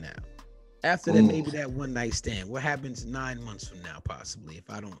 moves from now? After that, maybe that one night stand. What happens 9 months from now, possibly, if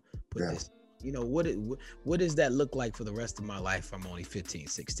I don't put this? What does that look like for the rest of my life? I'm only 15,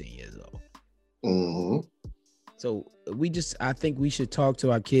 16 years old. Mm-hmm. So I think we should talk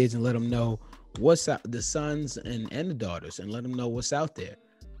to our kids and let them know what's out, the sons and the daughters, and let them know what's out there.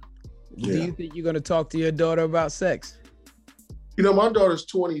 Do you think you're going to talk to your daughter about sex? My daughter's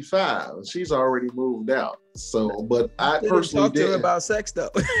 25 and she's already moved out. So, but I personally talk to her about sex though.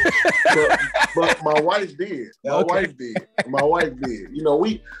 but my wife did. My wife did.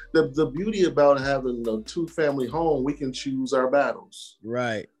 The beauty about having a 2-family home, we can choose our battles.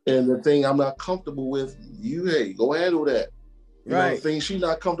 Right. And the thing I'm not comfortable with, go handle that. The thing she's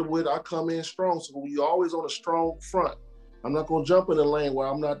not comfortable with, I come in strong. So we always on a strong front. I'm not gonna jump in the lane where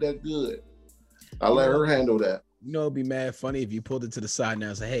I'm not that good. I let her handle that. It'd be mad funny if you pulled it to the side now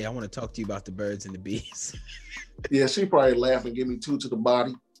and say, "Hey, I want to talk to you about the birds and the bees." Yeah, she probably laugh and give me 2 to the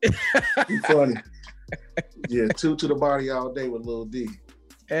body. Be funny. Yeah, 2 to the body all day with Lil D.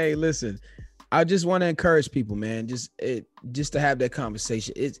 Hey, listen, I just want to encourage people, man. Just to have that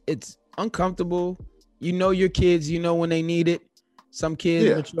conversation. It's uncomfortable. Your kids, when they need it. Some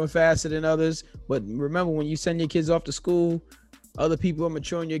kids mature faster than others, but remember when you send your kids off to school, other people are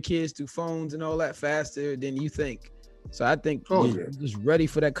maturing your kids through phones and all that faster than you think. So I think you're just ready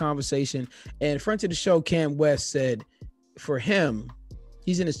for that conversation. And friend to the show, Cam West, said for him,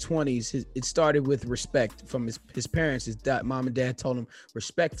 he's in his 20s. It started with respect from his parents. His mom and dad told him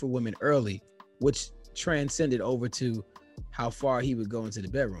respect for women early, which transcended over to how far he would go into the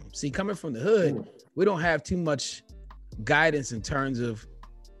bedroom. See, coming from the hood, we don't have too much guidance in terms of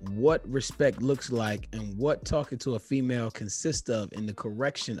what respect looks like and what talking to a female consists of, in the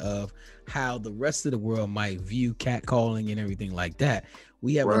correction of how the rest of the world might view catcalling and everything like that.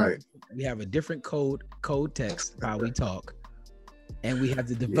 We have a different code text how we talk, and we have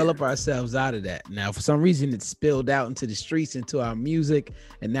to develop ourselves out of that. Now, for some reason, it's spilled out into the streets, into our music,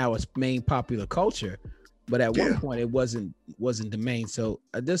 and now it's main popular culture. But at one point, it wasn't the main. So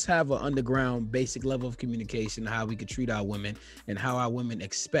I just have an underground basic level of communication, how we could treat our women and how our women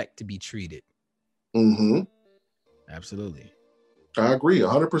expect to be treated. Mm-hmm. Absolutely. I agree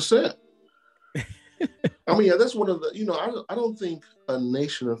 100%. I mean, yeah, that's one of the, I don't think a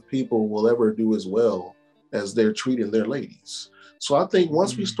nation of people will ever do as well as they're treating their ladies. So I think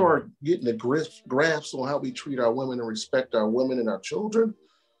once we start getting the grasp on how we treat our women and respect our women and our children,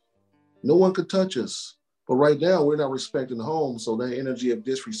 no one could touch us. But right now, we're not respecting home. So that energy of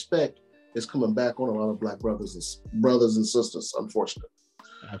disrespect is coming back on a lot of Black brothers and sisters, unfortunately.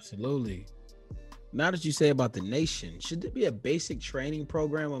 Absolutely. Now that you say about the nation, should there be a basic training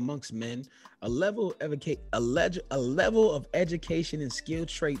program amongst men, a level of education and skill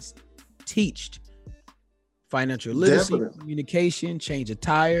traits teached? Financial literacy, Definitely. communication, change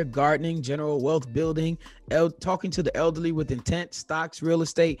attire, gardening, general wealth building, talking to the elderly with intent, stocks, real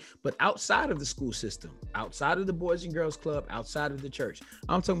estate, but outside of the school system, outside of the Boys and Girls Club, outside of the church.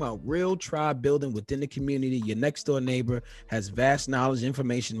 I'm talking about real tribe building within the community. Your next door neighbor has vast knowledge,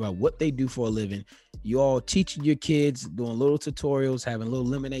 information about what they do for a living. You all teaching your kids, doing little tutorials, having little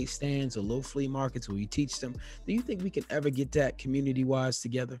lemonade stands or little flea markets where you teach them. Do you think we can ever get that community-wise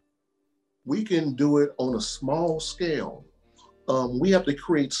together? We can do it on a small scale. We have to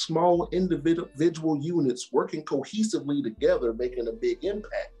create small individual units working cohesively together, making a big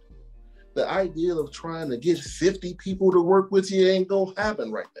impact. The idea of trying to get 50 people to work with you ain't gonna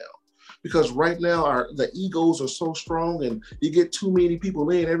happen right now. Because right now the egos are so strong, and you get too many people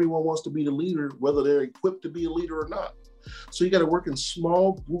in, everyone wants to be the leader, whether they're equipped to be a leader or not. So you gotta work in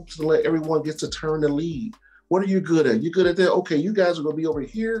small groups and let everyone get to turn the lead. What are you good at? You're good at that? Okay, you guys are going to be over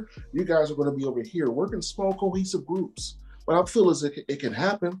here. You guys are going to be over here. Work in small, cohesive groups. But I feel as it can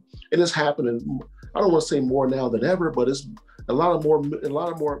happen, and it's happening. I don't want to say more now than ever, but it's a lot more.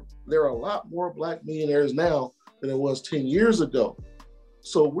 There are a lot more Black millionaires now than it was 10 years ago.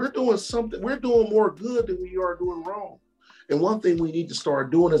 So we're doing something. We're doing more good than we are doing wrong. And one thing we need to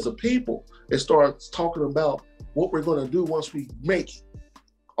start doing as a people is start talking about what we're going to do once we make it.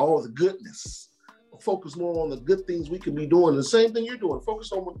 All the goodness. Focus more on the good things we can be doing. The same thing you're doing.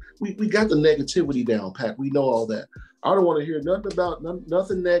 Focus on we got the negativity down, Pat. We know all that. I don't want to hear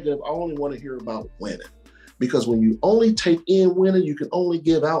nothing negative. I only want to hear about winning. Because when you only take in winning, you can only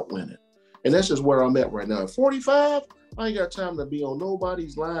give out winning. And that's just where I'm at right now. At 45, I ain't got time to be on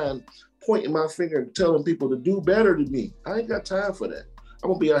nobody's line pointing my finger and telling people to do better than me. I ain't got time for that.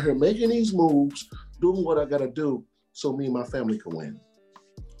 I'm gonna be out here making these moves, doing what I gotta do so me and my family can win.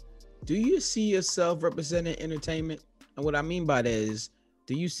 Do you see yourself representing entertainment? And what I mean by that is,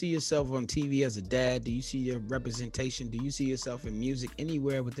 do you see yourself on TV as a dad? Do you see your representation? Do you see yourself in music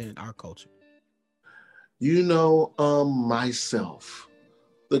anywhere within our culture? Myself.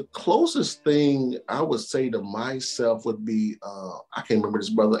 The closest thing I would say to myself would be, I can't remember this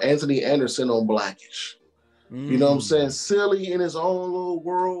brother, Anthony Anderson on Blackish. You know what I'm saying? Silly in his own little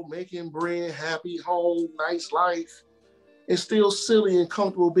world, making bread, happy home, nice life. And still silly and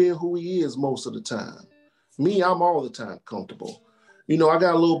comfortable being who he is most of the time. Me, I'm all the time comfortable. I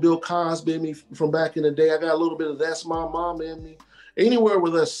got a little Bill Cosby in me from back in the day. I got a little bit of That's My Mama in me. Anywhere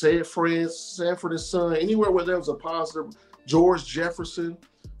where there's Sanford and Son, anywhere where there's a positive George Jefferson,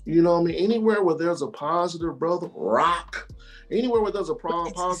 you know what I mean? Anywhere where there's a positive brother, Rock. Anywhere where there's a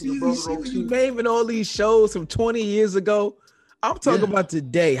positive brother. You naming all these shows from 20 years ago. I'm talking about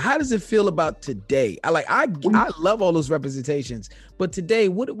today. How does it feel about today? I love all those representations, but today,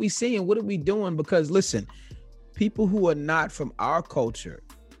 what are we seeing? What are we doing? Because listen, people who are not from our culture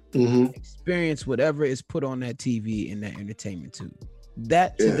experience whatever is put on that TV and that entertainment too.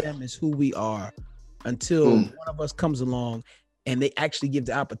 That to them is who we are until one of us comes along and they actually give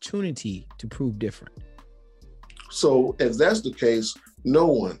the opportunity to prove different. So if that's the case, no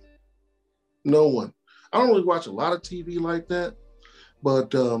one. I don't really watch a lot of TV like that,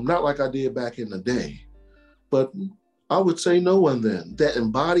 but not like I did back in the day. But I would say no one then. That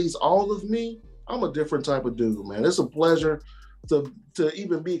embodies all of me. I'm a different type of dude, man. It's a pleasure to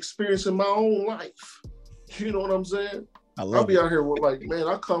even be experiencing my own life. You know what I'm saying? I'll be out here with man,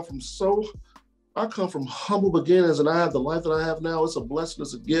 I come from humble beginnings, and I have the life that I have now. It's a blessing,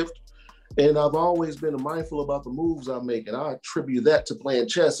 it's a gift. And I've always been mindful about the moves I make. And I attribute that to playing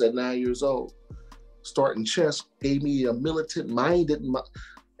chess at 9 years old. Starting chess gave me a militant-minded,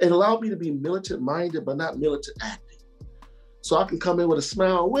 it allowed me to be militant-minded, but not militant acting. So I can come in with a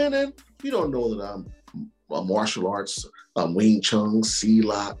smile winning. You don't know that I'm a martial arts, Wing Chun,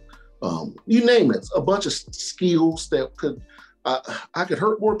 Silat, you name it, a bunch of skills that I could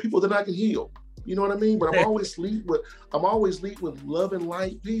hurt more people than I can heal. You know what I mean? But I'm always lead with love and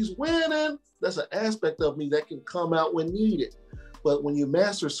light, peace, winning. That's an aspect of me that can come out when needed. But when you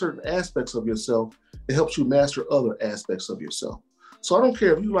master certain aspects of yourself, it helps you master other aspects of yourself. So I don't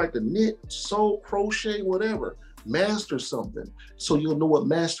care if you like to knit, sew, crochet, whatever. master something, so you'll know what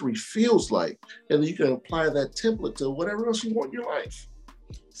mastery feels like, and then you can apply that template to whatever else you want in your life.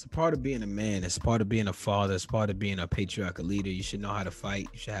 It's a part of being a man. It's part of being a father. It's part of being a patriarchal leader. You should know how to fight.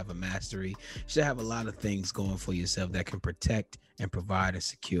 You should have a mastery. You should have a lot of things going for yourself that can protect and provide and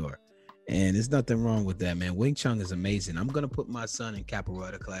secure. And there's nothing wrong with that, man. Wing Chun is amazing. I'm going to put my son in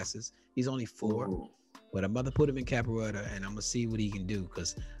capoeira classes. He's only 4, but I'm about to put him in capoeira, and I'm going to see what he can do,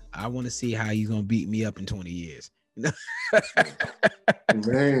 because I want to see how he's going to beat me up in 20 years. Man,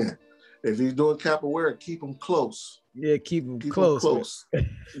 if he's doing capoeira, keep him close. Yeah, keep him close.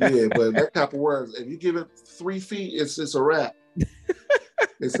 Yeah, but that capoeira, if you give it 3 feet, it's a wrap.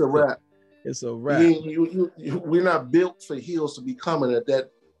 It's a wrap. It's a wrap. We're not built for heels to be coming at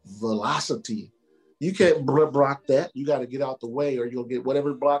that velocity. You can't block that. You got to get out the way, or you'll get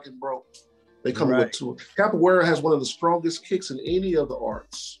whatever blocking broke. They come with 2. Capoeira has one of the strongest kicks in any of the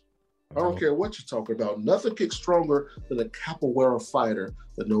arts. I don't care what you're talking about. Nothing kicks stronger than a capoeira fighter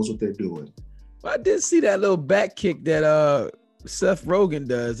that knows what they're doing. I did see that little back kick that Seth Rogen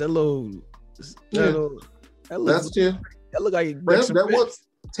does. That look like he breaks that was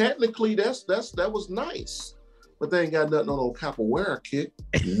technically that was nice, but they ain't got nothing on no capoeira kick.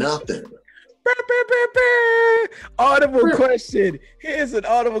 Nothing. Audible question. Here's an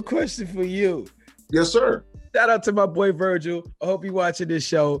audible question for you. Yes, sir. Shout out to my boy Virgil. I hope you're watching this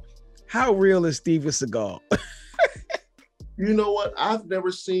show. How real is Steven Seagal? You know what? I've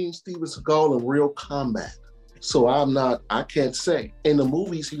never seen Steven Seagal in real combat. So I can't say. In the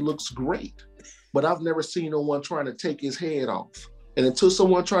movies, he looks great. But I've never seen no one trying to take his head off. And until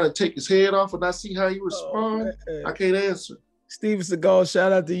someone trying to take his head off and I see how he responds, I can't answer. Steven Seagal,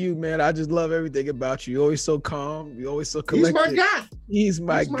 shout out to you, man. I just love everything about you. You're always so calm. You're always so collected. He's my guy. He's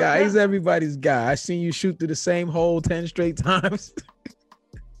my guy. He's everybody's guy. I seen you shoot through the same hole 10 straight times.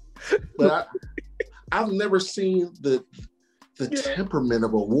 But I've never seen the temperament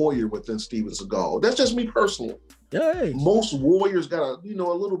of a warrior within Steven Seagal. That's just me personally. Hey. Most warriors got a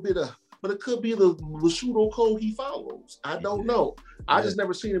little bit of, but it could be the Bushido code he follows. I don't know. I just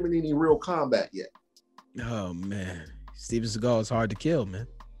never seen him in any real combat yet. Oh man, Steven Seagal is hard to kill, man.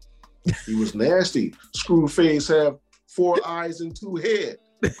 He was nasty. Screwface have 4 eyes and 2 heads.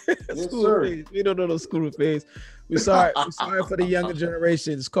 Yes, sir. We don't know those Screwface. We're sorry for the younger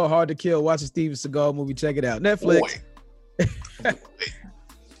generation. It's called Hard to Kill. Watch the Steven Seagal movie. Check it out. Netflix.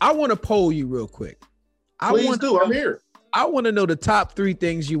 I want to poll you real quick. Please do. I'm here. I want to know the top 3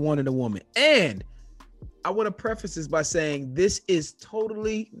 things you want in a woman. And I want to preface this by saying there's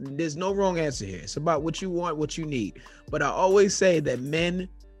no wrong answer here. It's about what you want, what you need. But I always say that men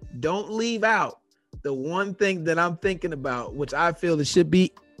don't leave out the one thing that I'm thinking about, which I feel it should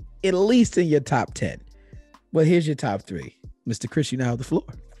be at least in your top 10. Well, here's your top 3. Mr. Chris, you now have the floor.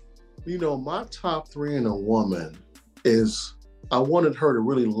 My top 3 in a woman is I wanted her to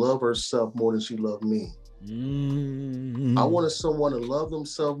really love herself more than she loved me. Mm-hmm. I wanted someone to love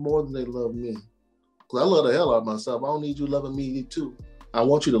themselves more than they love me. Because I love the hell out of myself. I don't need you loving me too. I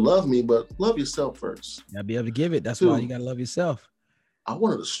want you to love me, but love yourself first. You gotta be able to give it. That's why you gotta love yourself. I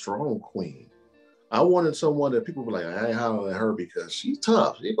wanted a strong queen. I wanted someone that people were like, I ain't hollering at her because she's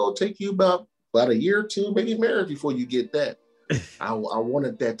tough. It's gonna take you about a year or 2, maybe marriage before you get that. I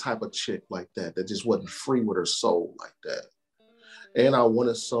wanted that type of chick like that just wasn't free with her soul like that. And I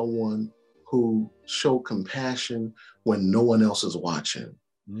wanted someone who showed compassion when no one else is watching.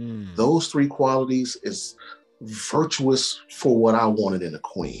 Those 3 qualities is virtuous for what I wanted in a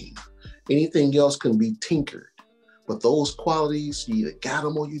queen. Anything else can be tinkered, but those qualities, you either got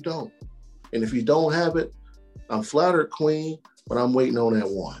them or you don't. And if you don't have it, I'm flattered, queen, but I'm waiting on that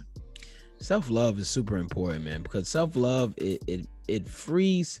one. Self-love is super important, man, because self-love, it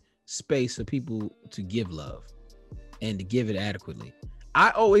frees space for people to give love and to give it adequately.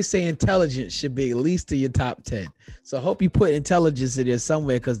 I always say intelligence should be at least in your top 10. So I hope you put intelligence in there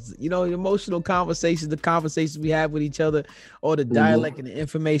somewhere, because, emotional conversations, the conversations we have with each other, or the dialect and the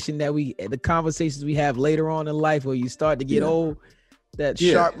information the conversations we have later on in life where you start to get old, that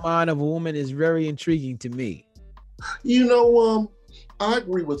sharp mind of a woman is very intriguing to me. I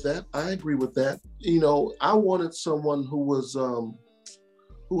agree with that. I wanted someone who was,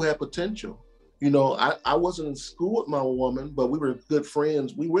 who had potential. I wasn't in school with my woman, but we were good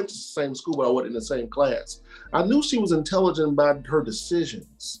friends. We went to the same school, but I wasn't in the same class. I knew she was intelligent about her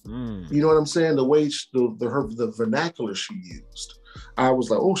decisions. You know what I'm saying? The way the vernacular she used. I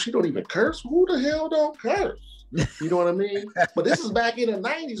was like, oh, she don't even curse? Who the hell don't curse? You know what I mean? But this is back in the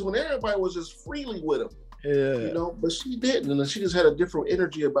 90s when everybody was just freely with them. Yeah. But she didn't. And she just had a different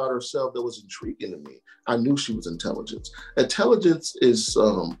energy about herself that was intriguing to me. I knew she was intelligent. Intelligence is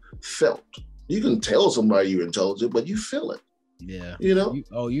felt. You can tell somebody you're intelligent, but you feel it. Yeah. You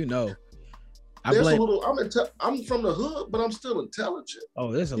know? There's a little, I'm from the hood, but I'm still intelligent.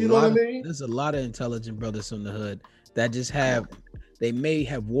 Oh, there's a you lot know of, what I mean? there's a lot of intelligent brothers from the hood that just have, they may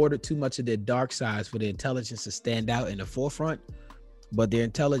have watered too much of their dark sides for their intelligence to stand out in the forefront, but their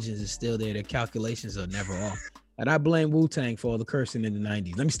intelligence is still there. Their calculations are never off. And I blame Wu-Tang for all the cursing in the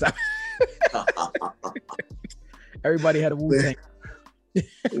 90s. Let me stop. Everybody had a Wu-Tang.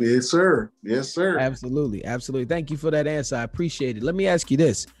 Yes, sir. Yes, sir. Absolutely. Absolutely. Thank you for that answer. I appreciate it. Let me ask you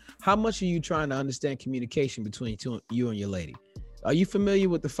this. How much are you trying to understand communication between you and your lady? Are you familiar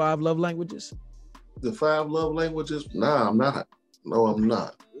with the 5 love languages? The 5 love languages? Nah, I'm not. No, I'm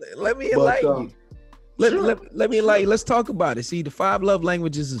not. Let me enlighten you. Let me enlighten you. Let's talk about it. See, the 5 love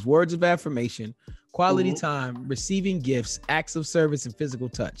languages is words of affirmation, quality time, receiving gifts, acts of service, and physical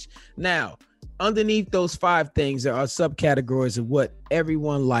touch. Now, underneath those 5 things, there are subcategories of what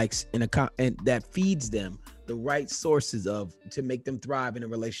everyone likes and that feeds them the right sources to make them thrive in a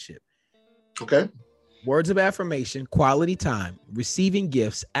relationship. Okay. Words of affirmation, quality time, receiving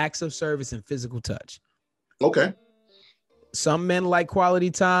gifts, acts of service, and physical touch. Okay. Some men like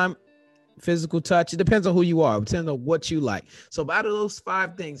quality time, physical touch. It depends on who you are. It depends on what you like. So out of those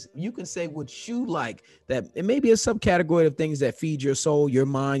 5 things, you can say what you like. That it may be a subcategory of things that feed your soul, your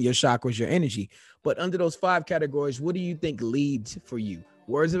mind, your chakras, your energy. But under those 5 categories, what do you think leads for you?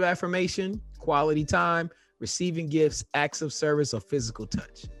 Words of affirmation, quality time, receiving gifts, acts of service, or physical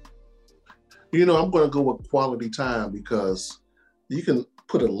touch? I'm going to go with quality time because you can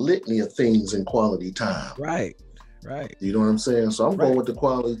put a litany of things in quality time. Right. You know what I'm saying? So I'm going with the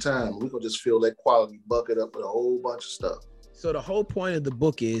quality time. We're going to just fill that quality bucket up with a whole bunch of stuff. So the whole point of the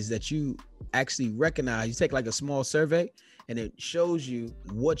book is that you actually recognize, you take like a small survey and it shows you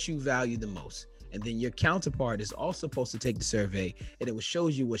what you value the most. And then your counterpart is also supposed to take the survey and it will show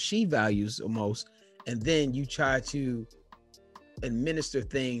you what she values the most. And then you try to administer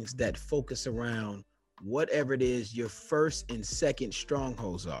things that focus around whatever it is your first and second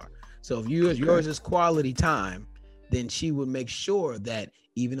strongholds are. So if yours is quality time, then she would make sure that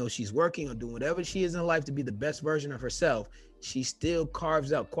even though she's working or doing whatever she is in life to be the best version of herself, she still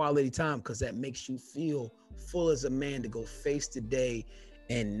carves out quality time because that makes you feel full as a man to go face the day.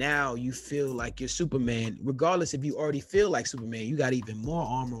 And now you feel like you're Superman, regardless if you already feel like Superman, you got even more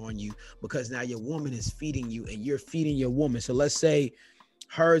armor on you because now your woman is feeding you and you're feeding your woman. So let's say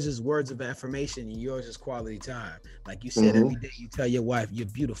hers is words of affirmation and yours is quality time. Like you said, every day you tell your wife, you're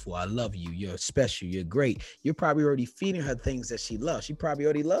beautiful, I love you, you're special, you're great. You're probably already feeding her things that she loves. She probably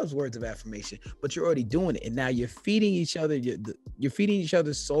already loves words of affirmation, but you're already doing it. And now you're feeding each other, you're feeding each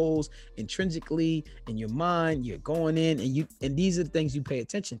other's souls intrinsically in your mind, you're going in and these are the things you pay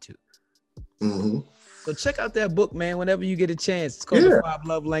attention to. So check out that book, man, whenever you get a chance. It's called The 5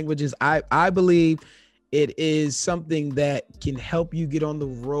 Love Languages. I believe it is something that can help you get on the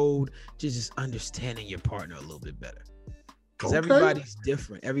road to just understanding your partner a little bit better. Because everybody's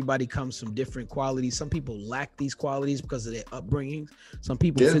different. Everybody comes from different qualities. Some people lack these qualities because of their upbringing. Some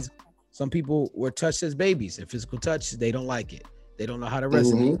people were touched as babies, and physical touch, they don't like it. They don't know how to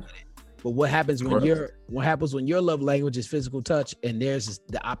resonate with it. But what happens when your love language is physical touch and theirs is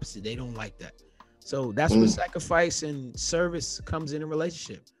the opposite? They don't like that. So that's where sacrifice and service comes in a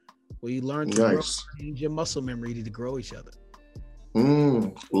relationship. Where you learn to change your muscle memory to grow each other.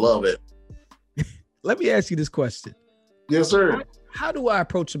 Love it. Let me ask you this question. Yes, sir. How do I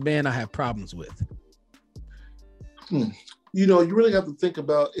approach a man I have problems with? You really have to think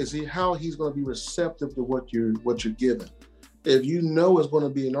about how he's going to be receptive to what you're giving. If you know it's going to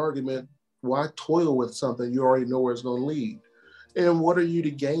be an argument, why toil with something you already know where it's going to lead? And what are you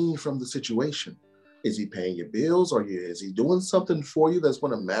to gain from the situation? Is he paying your bills? Is he doing something for you that's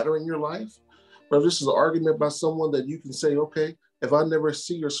going to matter in your life? Or if this is an argument by someone that you can say, okay, if I never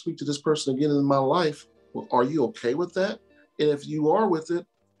see or speak to this person again in my life, well, are you okay with that? And if you are with it,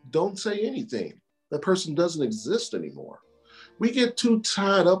 don't say anything. That person doesn't exist anymore. We get too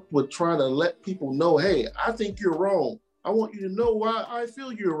tied up with trying to let people know, hey, I think you're wrong. I want you to know why I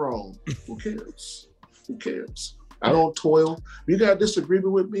feel you're wrong. Who cares? Who cares? I don't toil. You got a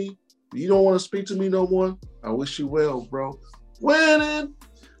disagreement with me? You don't want to speak to me no more? I wish you well, bro. Winning!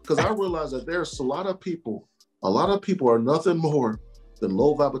 Because I realize that there's a lot of people are nothing more than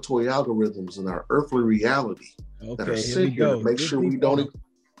low vibratory algorithms in our earthly reality that are sitting here to make sure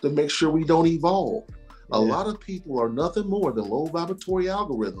we don't evolve. A lot of people are nothing more than low vibratory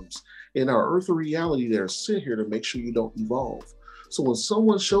algorithms in our earthly reality that are sitting here to make sure you don't evolve. So when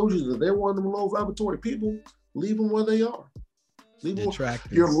someone shows you that they're one of them low vibratory people, leave them where they are.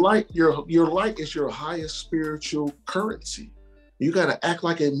 Your light is your highest spiritual currency. You got to act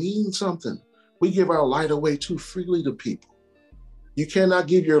like it means something. We give our light away too freely to people. You cannot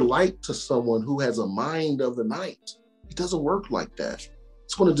give your light to someone who has a mind of the night. It doesn't work like that.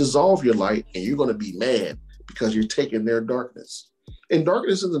 It's going to dissolve your light, and you're going to be mad because you're taking their darkness. And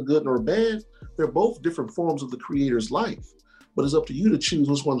darkness isn't good nor bad. They're both different forms of the Creator's life. But it's up to you to choose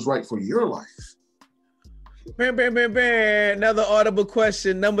which one's right for your life. Bam, bam, bam, bam. Another audible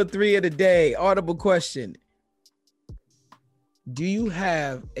question, number 3 of the day. Audible question. Do you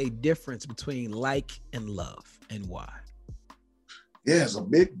have a difference between like and love, and why? Yeah, it's a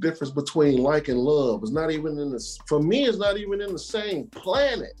big difference between like and love. It's not even in the, for me, it's not even in the same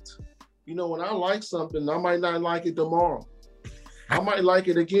planet. You know, when I like something, I might not like it tomorrow. I might like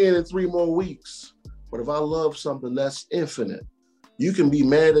it again in 3 more weeks. But if I love something, that's infinite. You can be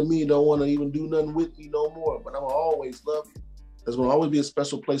mad at me, don't want to even do nothing with me no more, but I'm gonna always love you. There's gonna always be a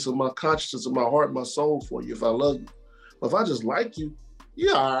special place in my consciousness, in my heart, my soul for you if I love you. But if I just like you,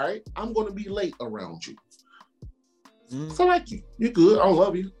 yeah, all right, I'm gonna be late around you. If I like you, you're good, I don't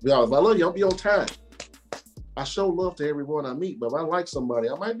love you. Yeah, if I love you, I'll be on time. I show love to everyone I meet, but if I like somebody,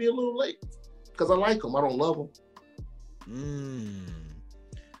 I might be a little late because I like them, I don't love them.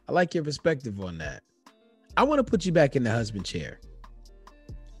 I like your perspective on that. I want to put you back in the husband chair.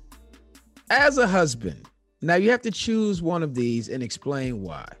 As a husband, now you have to choose one of these and explain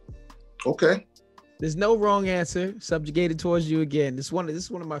why. Okay. There's no wrong answer. Subjugated towards you again. This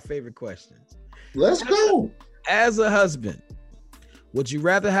is one of my favorite questions. Let's go. As a husband, would you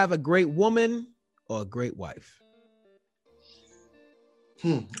rather have a great woman or a great wife?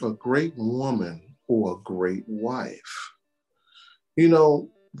 A great woman or a great wife? You know,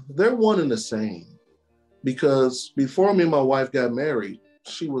 they're one and the same. Because before me and my wife got married,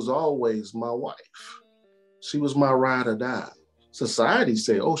 she was always my wife. She was my ride or die. Society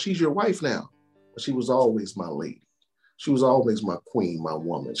say, oh, she's your wife now. But she was always my lady. She was always my queen, my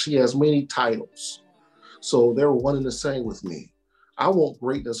woman. She has many titles. So they're one and the same with me. I want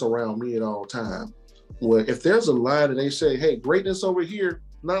greatness around me at all times. Well, if there's a line and they say, hey, greatness over here,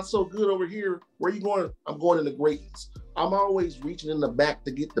 not so good over here, where you going? I'm going into greatness. I'm always reaching in the back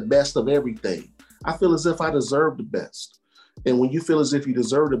to get the best of everything. I feel as if I deserve the best. And when you feel as if you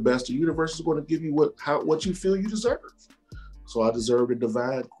deserve the best, the universe is going to give you what you feel you deserve. So I deserve a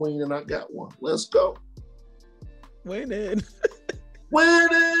divine queen, and I got one. Let's go. Winning.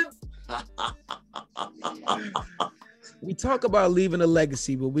 Winning. We talk about leaving a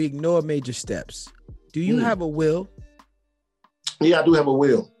legacy, but we ignore major steps. Do you have a will? Yeah, I do have a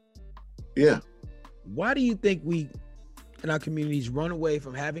will. Yeah. Why do you think we in our communities run away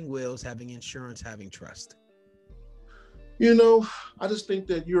from having wills, having insurance, having trust? You know, I just think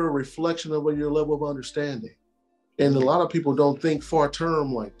that you're a reflection of your level of understanding. And a lot of people don't think far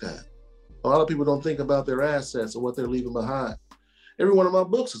term like that. A lot of people don't think about their assets and what they're leaving behind. Every one of my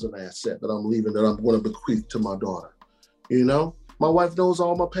books is an asset that I'm leaving, that I'm going to bequeath to my daughter. You know, my wife knows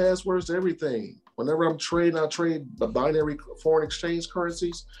all my passwords to everything. Whenever I'm trading, I trade binary foreign exchange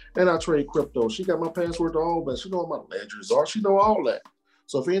currencies and I trade crypto. She got my password to all that. She knows what my ledgers are. She knows all that.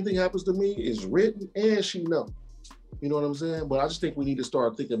 So if anything happens to me, it's written and she knows. You know what I'm saying? But I just think we need to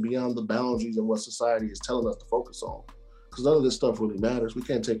start thinking beyond the boundaries of what society is telling us to focus on. Because none of this stuff really matters. We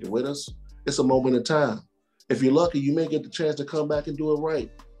can't take it with us. It's a moment in time. If you're lucky, you may get the chance to come back and do it right.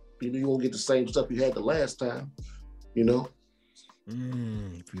 You won't get the same stuff you had the last time, you know?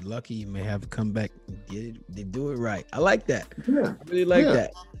 If you're lucky, you may have to come back and get it, they do it right. I like that. Yeah. I really like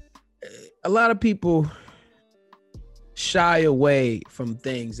that. A lot of people shy away from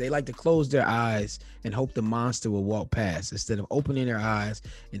things. They like to close their eyes and hope the monster will walk past instead of opening their eyes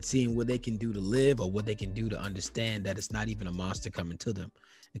and seeing what they can do to live or what they can do to understand that it's not even a monster coming to them.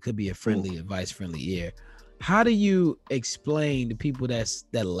 It could be a friendly advice, friendly ear. How do you explain to people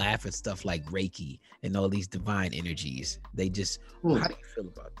that laugh at stuff like Reiki and all these divine energies? They just, how do you feel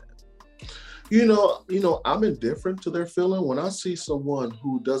about that? You know, I'm indifferent to their feeling. When I see someone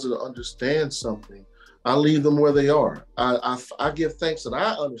who doesn't understand something, I leave them where they are. I give thanks that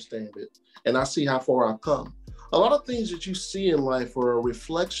I understand it and I see how far I've come. A lot of things that you see in life are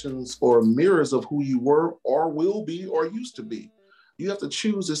reflections or mirrors of who you were or will be or used to be. You have to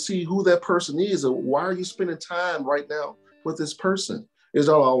choose to see who that person is and why are you spending time right now with this person? It's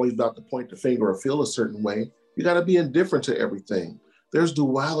not always about to point the finger or feel a certain way. You got to be indifferent to everything. There's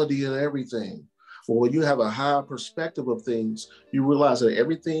duality in everything. Well, when you have a high perspective of things, you realize that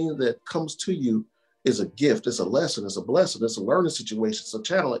everything that comes to you is a gift, it's a lesson, it's a blessing, it's a learning situation, it's a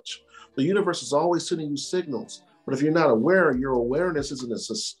challenge. The universe is always sending you signals. But if you're not aware, your awareness isn't as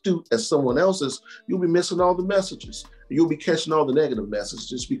astute as someone else's, you'll be missing all the messages. You'll be catching all the negative messages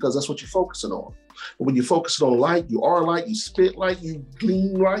just because that's what you're focusing on. But when you're focusing on light, you are light, you spit light, you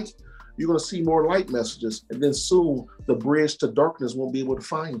gleam light, You're going to see more light messages, and then soon the bridge to darkness won't be able to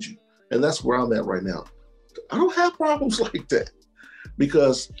find you. And that's where I'm at right now. I don't have problems like that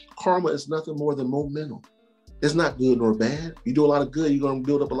because karma is nothing more than momentum. It's not good nor bad. You do a lot of good, you're going to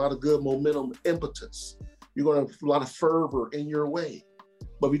build up a lot of good momentum, impetus. You're going to have a lot of fervor in your way.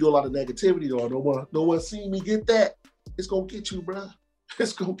 But if you do a lot of negativity, though, no one see me get that. It's going to get you, bro.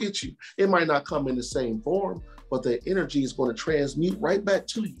 It's going to get you. It might not come in the same form, but the energy is going to transmute right back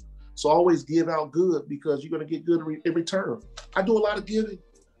to you. So always give out good because you're going to get good in return. I do a lot of giving.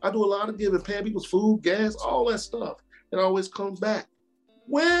 Paying people's food, gas, all that stuff. It always comes back.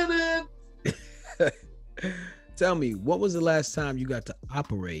 Winning. Tell me, what was the last time you got to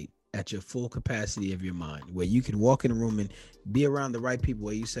operate at your full capacity of your mind, where you can walk in a room and be around the right people,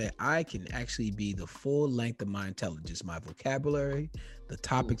 where you say, I can actually be the full length of my intelligence, my vocabulary, the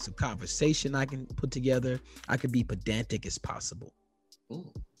topics of conversation I can put together. I can be pedantic as possible.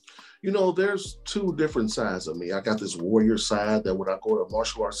 You know, there's two different sides of me. I got this warrior side that when I go to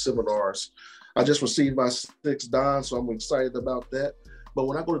martial arts seminars, I just received my 6th Dan, so I'm excited about that. But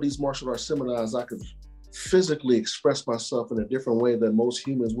when I go to these martial arts seminars, I can physically express myself in a different way that most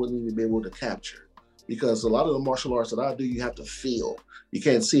humans wouldn't even be able to capture. Because a lot of the martial arts that I do, you have to feel. You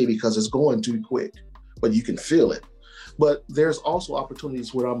can't see it because it's going too quick, but you can feel it. But there's also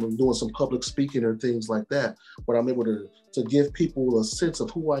opportunities where I'm doing some public speaking or things like that, where I'm able to give people a sense of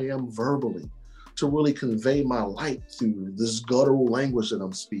who I am verbally, to really convey my light through this guttural language that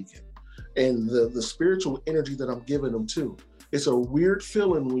I'm speaking, and the spiritual energy that I'm giving them too. It's a weird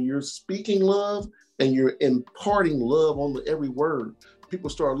feeling when you're speaking love and you're imparting love on every word. People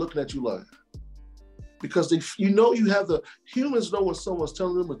start looking at you like, because you have the humans know when someone's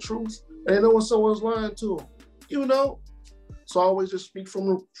telling them the truth, and they know when someone's lying to them. You know, so I always just speak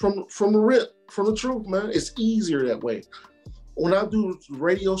from the truth, man. It's easier that way. When I do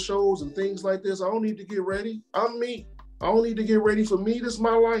radio shows and things like this, I don't need to get ready. I'm me. I don't need to get ready for me. This is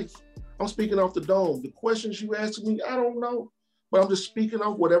my life. I'm speaking off the dome. The questions you ask me, I don't know, but I'm just speaking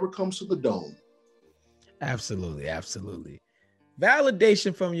off whatever comes to the dome. Absolutely, absolutely.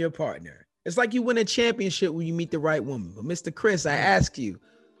 Validation from your partner. It's like you win a championship when you meet the right woman. But Mr. Chris, I ask you,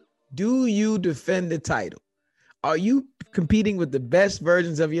 do you defend the title? Are you competing with the best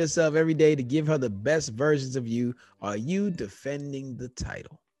versions of yourself every day to give her the best versions of you? Are you defending the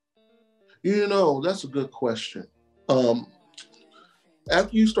title? You know, that's a good question.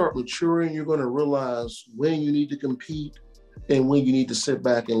 After you start maturing, you're going to realize when you need to compete and when you need to sit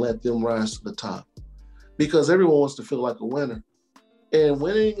back and let them rise to the top. Because everyone wants to feel like a winner. And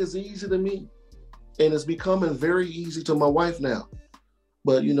winning is easy to me. And it's becoming very easy to my wife now.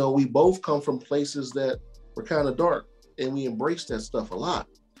 But, you know, we both come from places that were kind of dark, and we embraced that stuff a lot.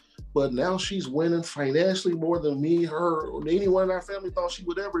 But now she's winning financially more than me, her, or anyone in our family thought she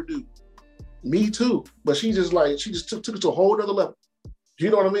would ever do. Me too. But she just took it to a whole other level.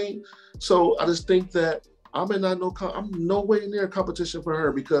 You know what I mean? So I just think that I'm no way near competition for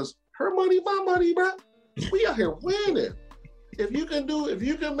her, because her money, my money, bro. We out here winning. If you can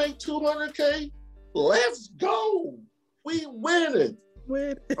make $200K, let's go. We winning.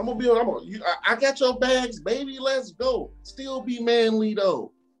 I'm gonna be on. I got your bags, baby. Let's go. Still be manly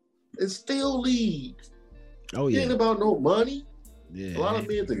though, and still lead. Oh yeah. It ain't about no money. Yeah. A lot of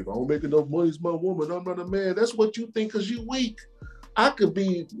men think if I don't make enough money, it's my woman. I'm not a man. That's what you think because you weak. I could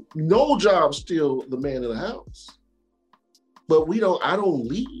be no job still the man in the house, but I don't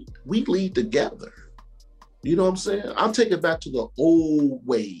lead. We lead together. You know what I'm saying? I'm taking back to the old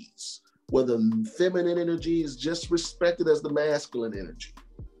ways, where the feminine energy is just respected as the masculine energy.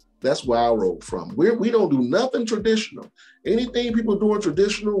 That's where I roll from. We don't do nothing traditional. Anything people doing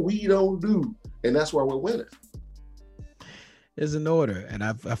traditional, we don't do. And that's why we're winning. There's an order, and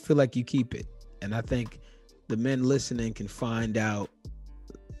I feel like you keep it. And I think the men listening can find out.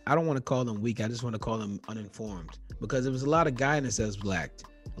 I don't want to call them weak. I just want to call them uninformed, because there was a lot of guidance that was lacked.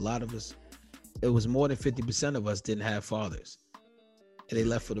 A lot of us, it was more than 50% of us didn't have fathers. And they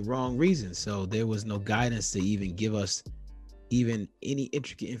left for the wrong reasons. So there was no guidance to even give us even any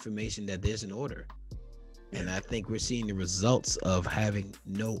intricate information that there's an order. And I think we're seeing the results of having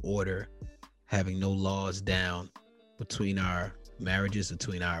no order, having no laws down between our marriages,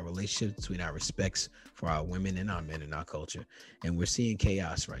 between our relationships, between our respects for our women and our men in our culture. And we're seeing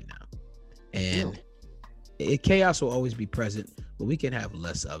chaos right now. And chaos will always be present, but we can have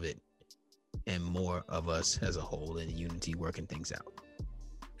less of it and more of us as a whole in unity working things out.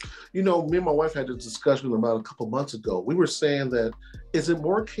 You know, me and my wife had this discussion about a couple months ago. We were saying that, is it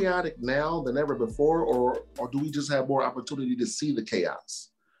more chaotic now than ever before, or do we just have more opportunity to see the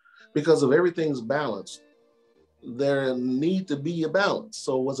chaos? Because if everything's balanced, there need to be a balance.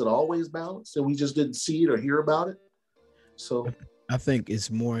 So was it always balanced and we just didn't see it or hear about it? So I think it's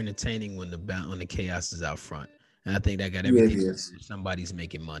more entertaining when the chaos is out front. And I think that got yeah, everything it to do is. with somebody's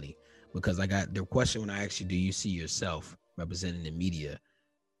making money. Because I got the question when I asked you, do you see yourself representing the media?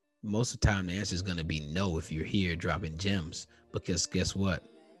 Most of the time the answer is going to be no if you're here dropping gems. Because guess what?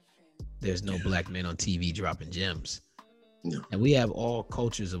 There's no black men on TV dropping gems. No. And we have all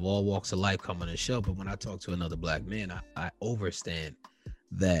cultures of all walks of life come on the show. But when I talk to another black man, I understand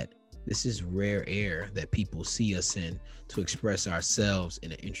that this is rare air that people see us in to express ourselves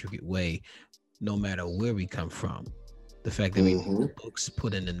in an intricate way, no matter where we come from. The fact that we read books,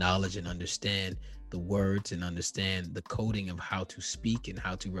 put in the knowledge and understand the words and understand the coding of how to speak and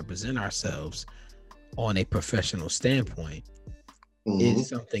how to represent ourselves on a professional standpoint is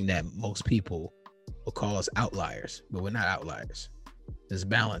something that most people will call us outliers, but we're not outliers. There's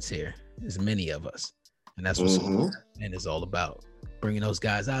balance here. There's many of us. And that's what Soul Man is all about. Bringing those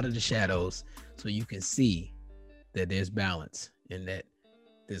guys out of the shadows so you can see that there's balance and that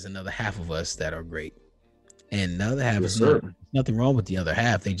there's another half of us that are great. And the other half is nothing wrong with the other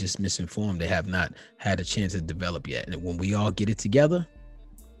half. They just misinformed. They have not had a chance to develop yet. And when we all get it together,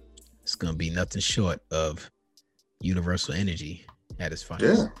 it's going to be nothing short of universal energy at its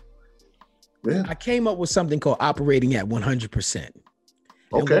finest. Yeah. I came up with something called operating at 100%.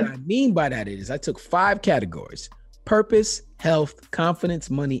 And what I mean by that is I took 5 categories: purpose, health, confidence,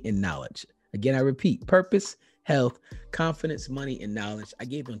 money, and knowledge. Again, I repeat: purpose, health, confidence, money, and knowledge. I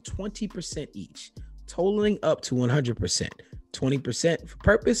gave them 20% each, totaling up to 100%. 20% for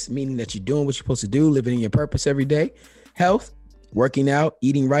purpose, meaning that you're doing what you're supposed to do, living in your purpose every day. Health, working out,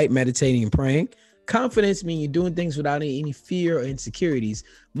 eating right, meditating, and praying. Confidence, meaning you're doing things without any fear or insecurities.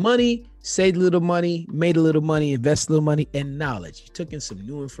 Money, saved a little money, made a little money, invest a little money. And knowledge, you took in some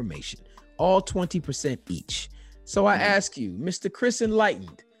new information, all 20% each. So I ask you, Mr. Chris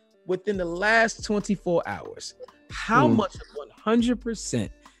Enlightened, within the last 24 hours, how much of 100%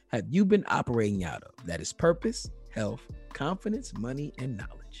 have you been operating out of? That is purpose, health, confidence, money, and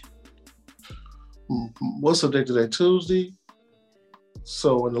knowledge. What's the day today? Tuesday?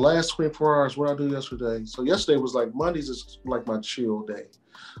 So in the last 24 hours, what I do yesterday? So yesterday was like, Mondays is like my chill day.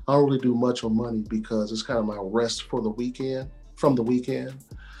 I don't really do much on Monday because it's kind of my rest for the weekend, from the weekend.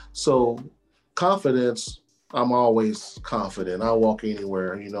 So confidence, I'm always confident. I walk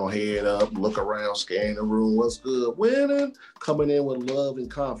anywhere, head up, look around, scan the room, what's good, winning, coming in with love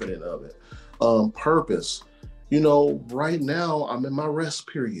and confident of it. Purpose, right now I'm in my rest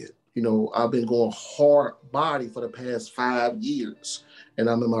period. I've been going hard body for the past 5 years and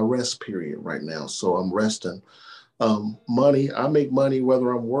I'm in my rest period right now. So I'm resting. Money, I make money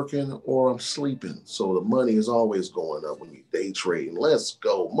whether I'm working or I'm sleeping. So the money is always going up when you day trading. Let's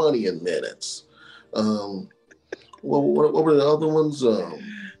go, money in minutes. What were the other ones?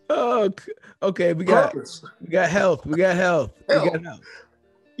 Okay, we got health. We got health.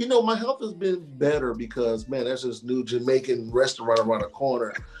 My health has been better because, man, there's this new Jamaican restaurant around the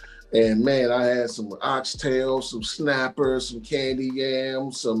corner. And, man, I had some oxtail, some snappers, some candy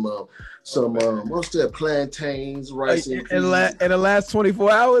yams, some what's that, plantains, rice and peas. In the last 24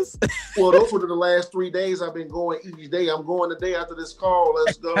 hours? Well, those were the last 3 days I've been going each day. I'm going the day after this call.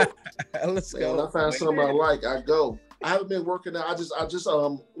 Let's go. Let's go. When I find something I like, I go. I haven't been working out. I just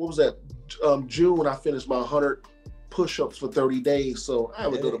what was that? June, I finished my 100 push-ups for 30 days. So I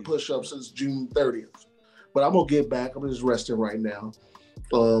haven't done a push-up since June 30th. But I'm going to get back. I'm just resting right now.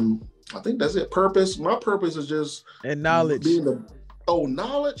 I think that's it. Purpose. My purpose is just knowledge.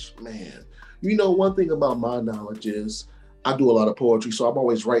 Knowledge, man. One thing about my knowledge is I do a lot of poetry, so I'm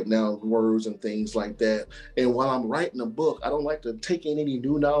always writing down words and things like that. And while I'm writing a book, I don't like to take in any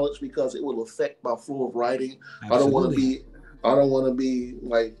new knowledge because it will affect my flow of writing. Absolutely. I don't want to be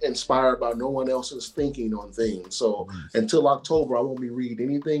like inspired by no one else's thinking on things. So until October, I won't be reading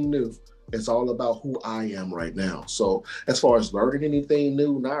anything new. It's all about who I am right now. So as far as learning anything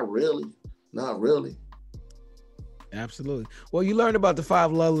new, not really. Absolutely. Well, you learned about the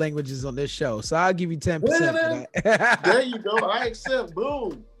 5 love languages on this show, so I'll give you 10% for that. There you go. I accept.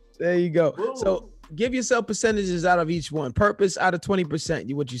 Boom. There you go. Boom. So give yourself percentages out of each one. Purpose out of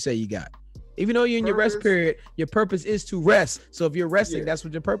 20%. What you say you got. Even though you're in your rest period, your purpose is to rest. So if you're resting, that's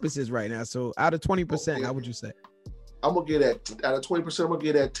what your purpose is right now. So out of 20%, how would you say? I'm gonna get out of 20%. I'm gonna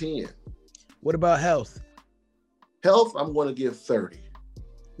get at 10. What about health? Health, I'm going to give 30.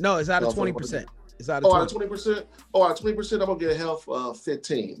 No, it's out of 20%. It's out of 20%. Out of 20%. Out of 20%, I'm going to get health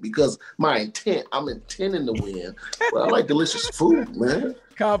 15 because I'm intending to win. But I like delicious food, man.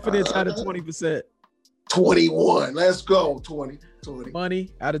 Confidence out of 20%. 21. Let's go. 20.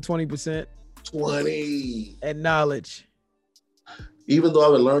 Money out of 20%. 20. And knowledge. Even though I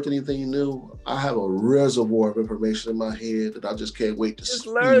haven't learned anything new, I have a reservoir of information in my head that I just can't wait to Just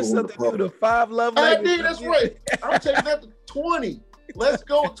spew learn on something the new. The 5 love I languages. did, that's right. I'm taking that to 20. Let's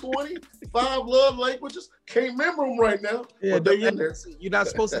go, 20. 5 love languages. Can't remember them right now. Yeah, but they in there. You're not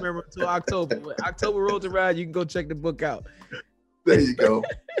supposed to remember until October. When October rolls around, you can go check the book out. There you go.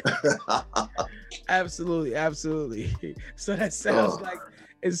 Absolutely, absolutely. So that sounds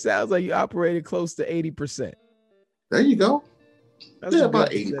like you operated close to 80%. There you go. That's yeah,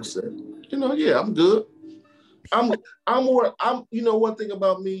 about 80%. I'm good. I'm one thing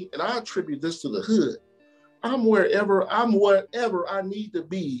about me, and I attribute this to the hood. I'm whatever I need to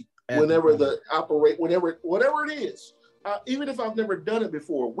be whatever it is. Even if I've never done it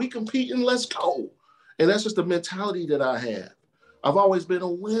before, we compete and let's go. And that's just the mentality that I have. I've always been a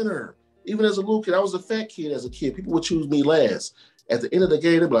winner. Even as a little kid, I was a fat kid as a kid. People would choose me last. At the end of the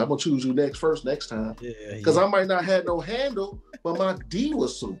game, they'd be like, I'm going to choose you next time. Because I might not have no handle, but my D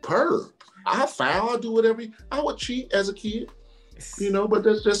was superb. I foul, I do whatever. I would cheat as a kid, but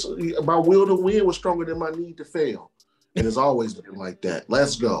that's just my will to win was stronger than my need to fail. And it's always been like that.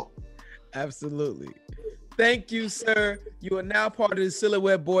 Let's go. Absolutely. Thank you, sir. You are now part of the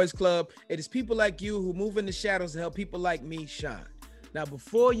Silhouette Boys Club. It is people like you who move in the shadows to help people like me shine. Now,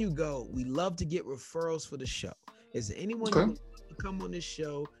 before you go, we love to get referrals for the show. Is there anyone who would come on this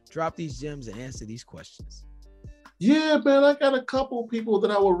show, drop these gems, and answer these questions? Yeah, man, I got a couple people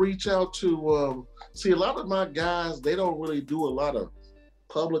that I will reach out to. See, a lot of my guys, they don't really do a lot of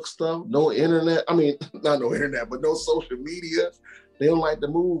public stuff. No internet. I mean, not no internet, but no social media. They don't like to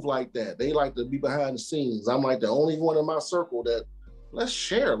move like that. They like to be behind the scenes. I'm like the only one in my circle that let's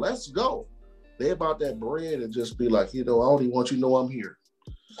share, let's go. They about that bread and just be like, I only want you to know I'm here.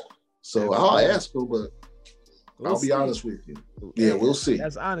 So I'll ask them, but I'll be honest with you. Yeah, we'll see.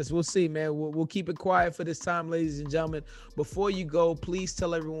 That's honest. We'll see, man. We'll keep it quiet for this time, ladies and gentlemen. Before you go, please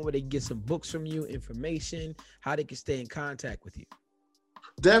tell everyone where they can get some books from you, information, how they can stay in contact with you.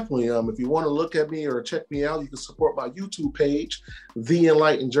 Definitely. If you want to look at me or check me out, you can support my YouTube page, The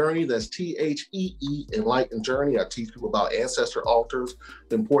Enlightened Journey. That's THEE, Enlightened Journey. I teach people about ancestor altars,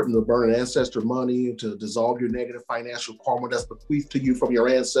 the importance of burning ancestor money to dissolve your negative financial karma that's bequeathed to you from your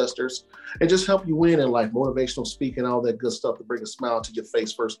ancestors, and just help you win in life, motivational speaking, all that good stuff to bring a smile to your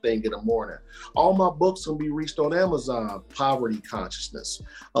face first thing in the morning. All my books can be reached on Amazon. Poverty Consciousness,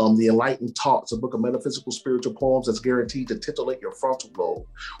 The Enlightened Talks, a book of metaphysical spiritual poems that's guaranteed to titillate your frontal lobe.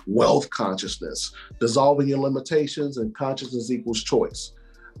 Wealth Consciousness, Dissolving Your Limitations, and Consciousness Equals Choice.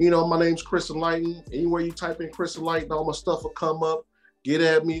 My name's Chris Enlightened. Anywhere you type in Chris Enlightened, all my stuff will come up. Get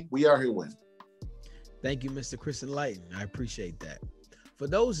at me. We are here winning. Thank you, Mr. Chris Enlightened. I appreciate that. For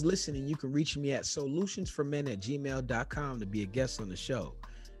those listening, you can reach me at solutionsformen@gmail.com to be a guest on the show,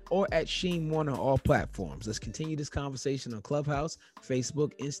 or at Sheen One on all platforms. Let's continue this conversation on Clubhouse,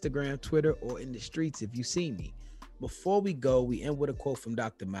 Facebook, Instagram, Twitter, or in the streets if you see me. Before we go, we end with a quote from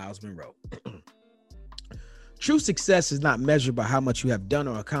Dr. Miles Monroe. True success is not measured by how much you have done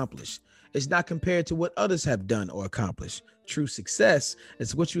or accomplished. It's not compared to what others have done or accomplished. True success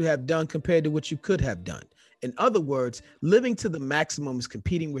is what you have done compared to what you could have done. In other words, living to the maximum is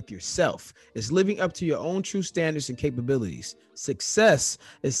competing with yourself. It's living up to your own true standards and capabilities. Success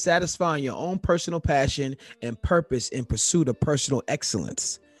is satisfying your own personal passion and purpose in pursuit of personal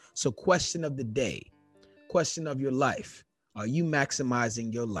excellence. So, question of the day. Question of your life. Are you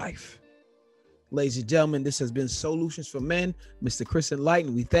maximizing your life? Ladies and gentlemen, this has been Solutions for Men. Mr. Chris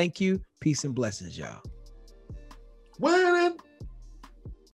Enlightened, we thank you. Peace and blessings, y'all. Winning.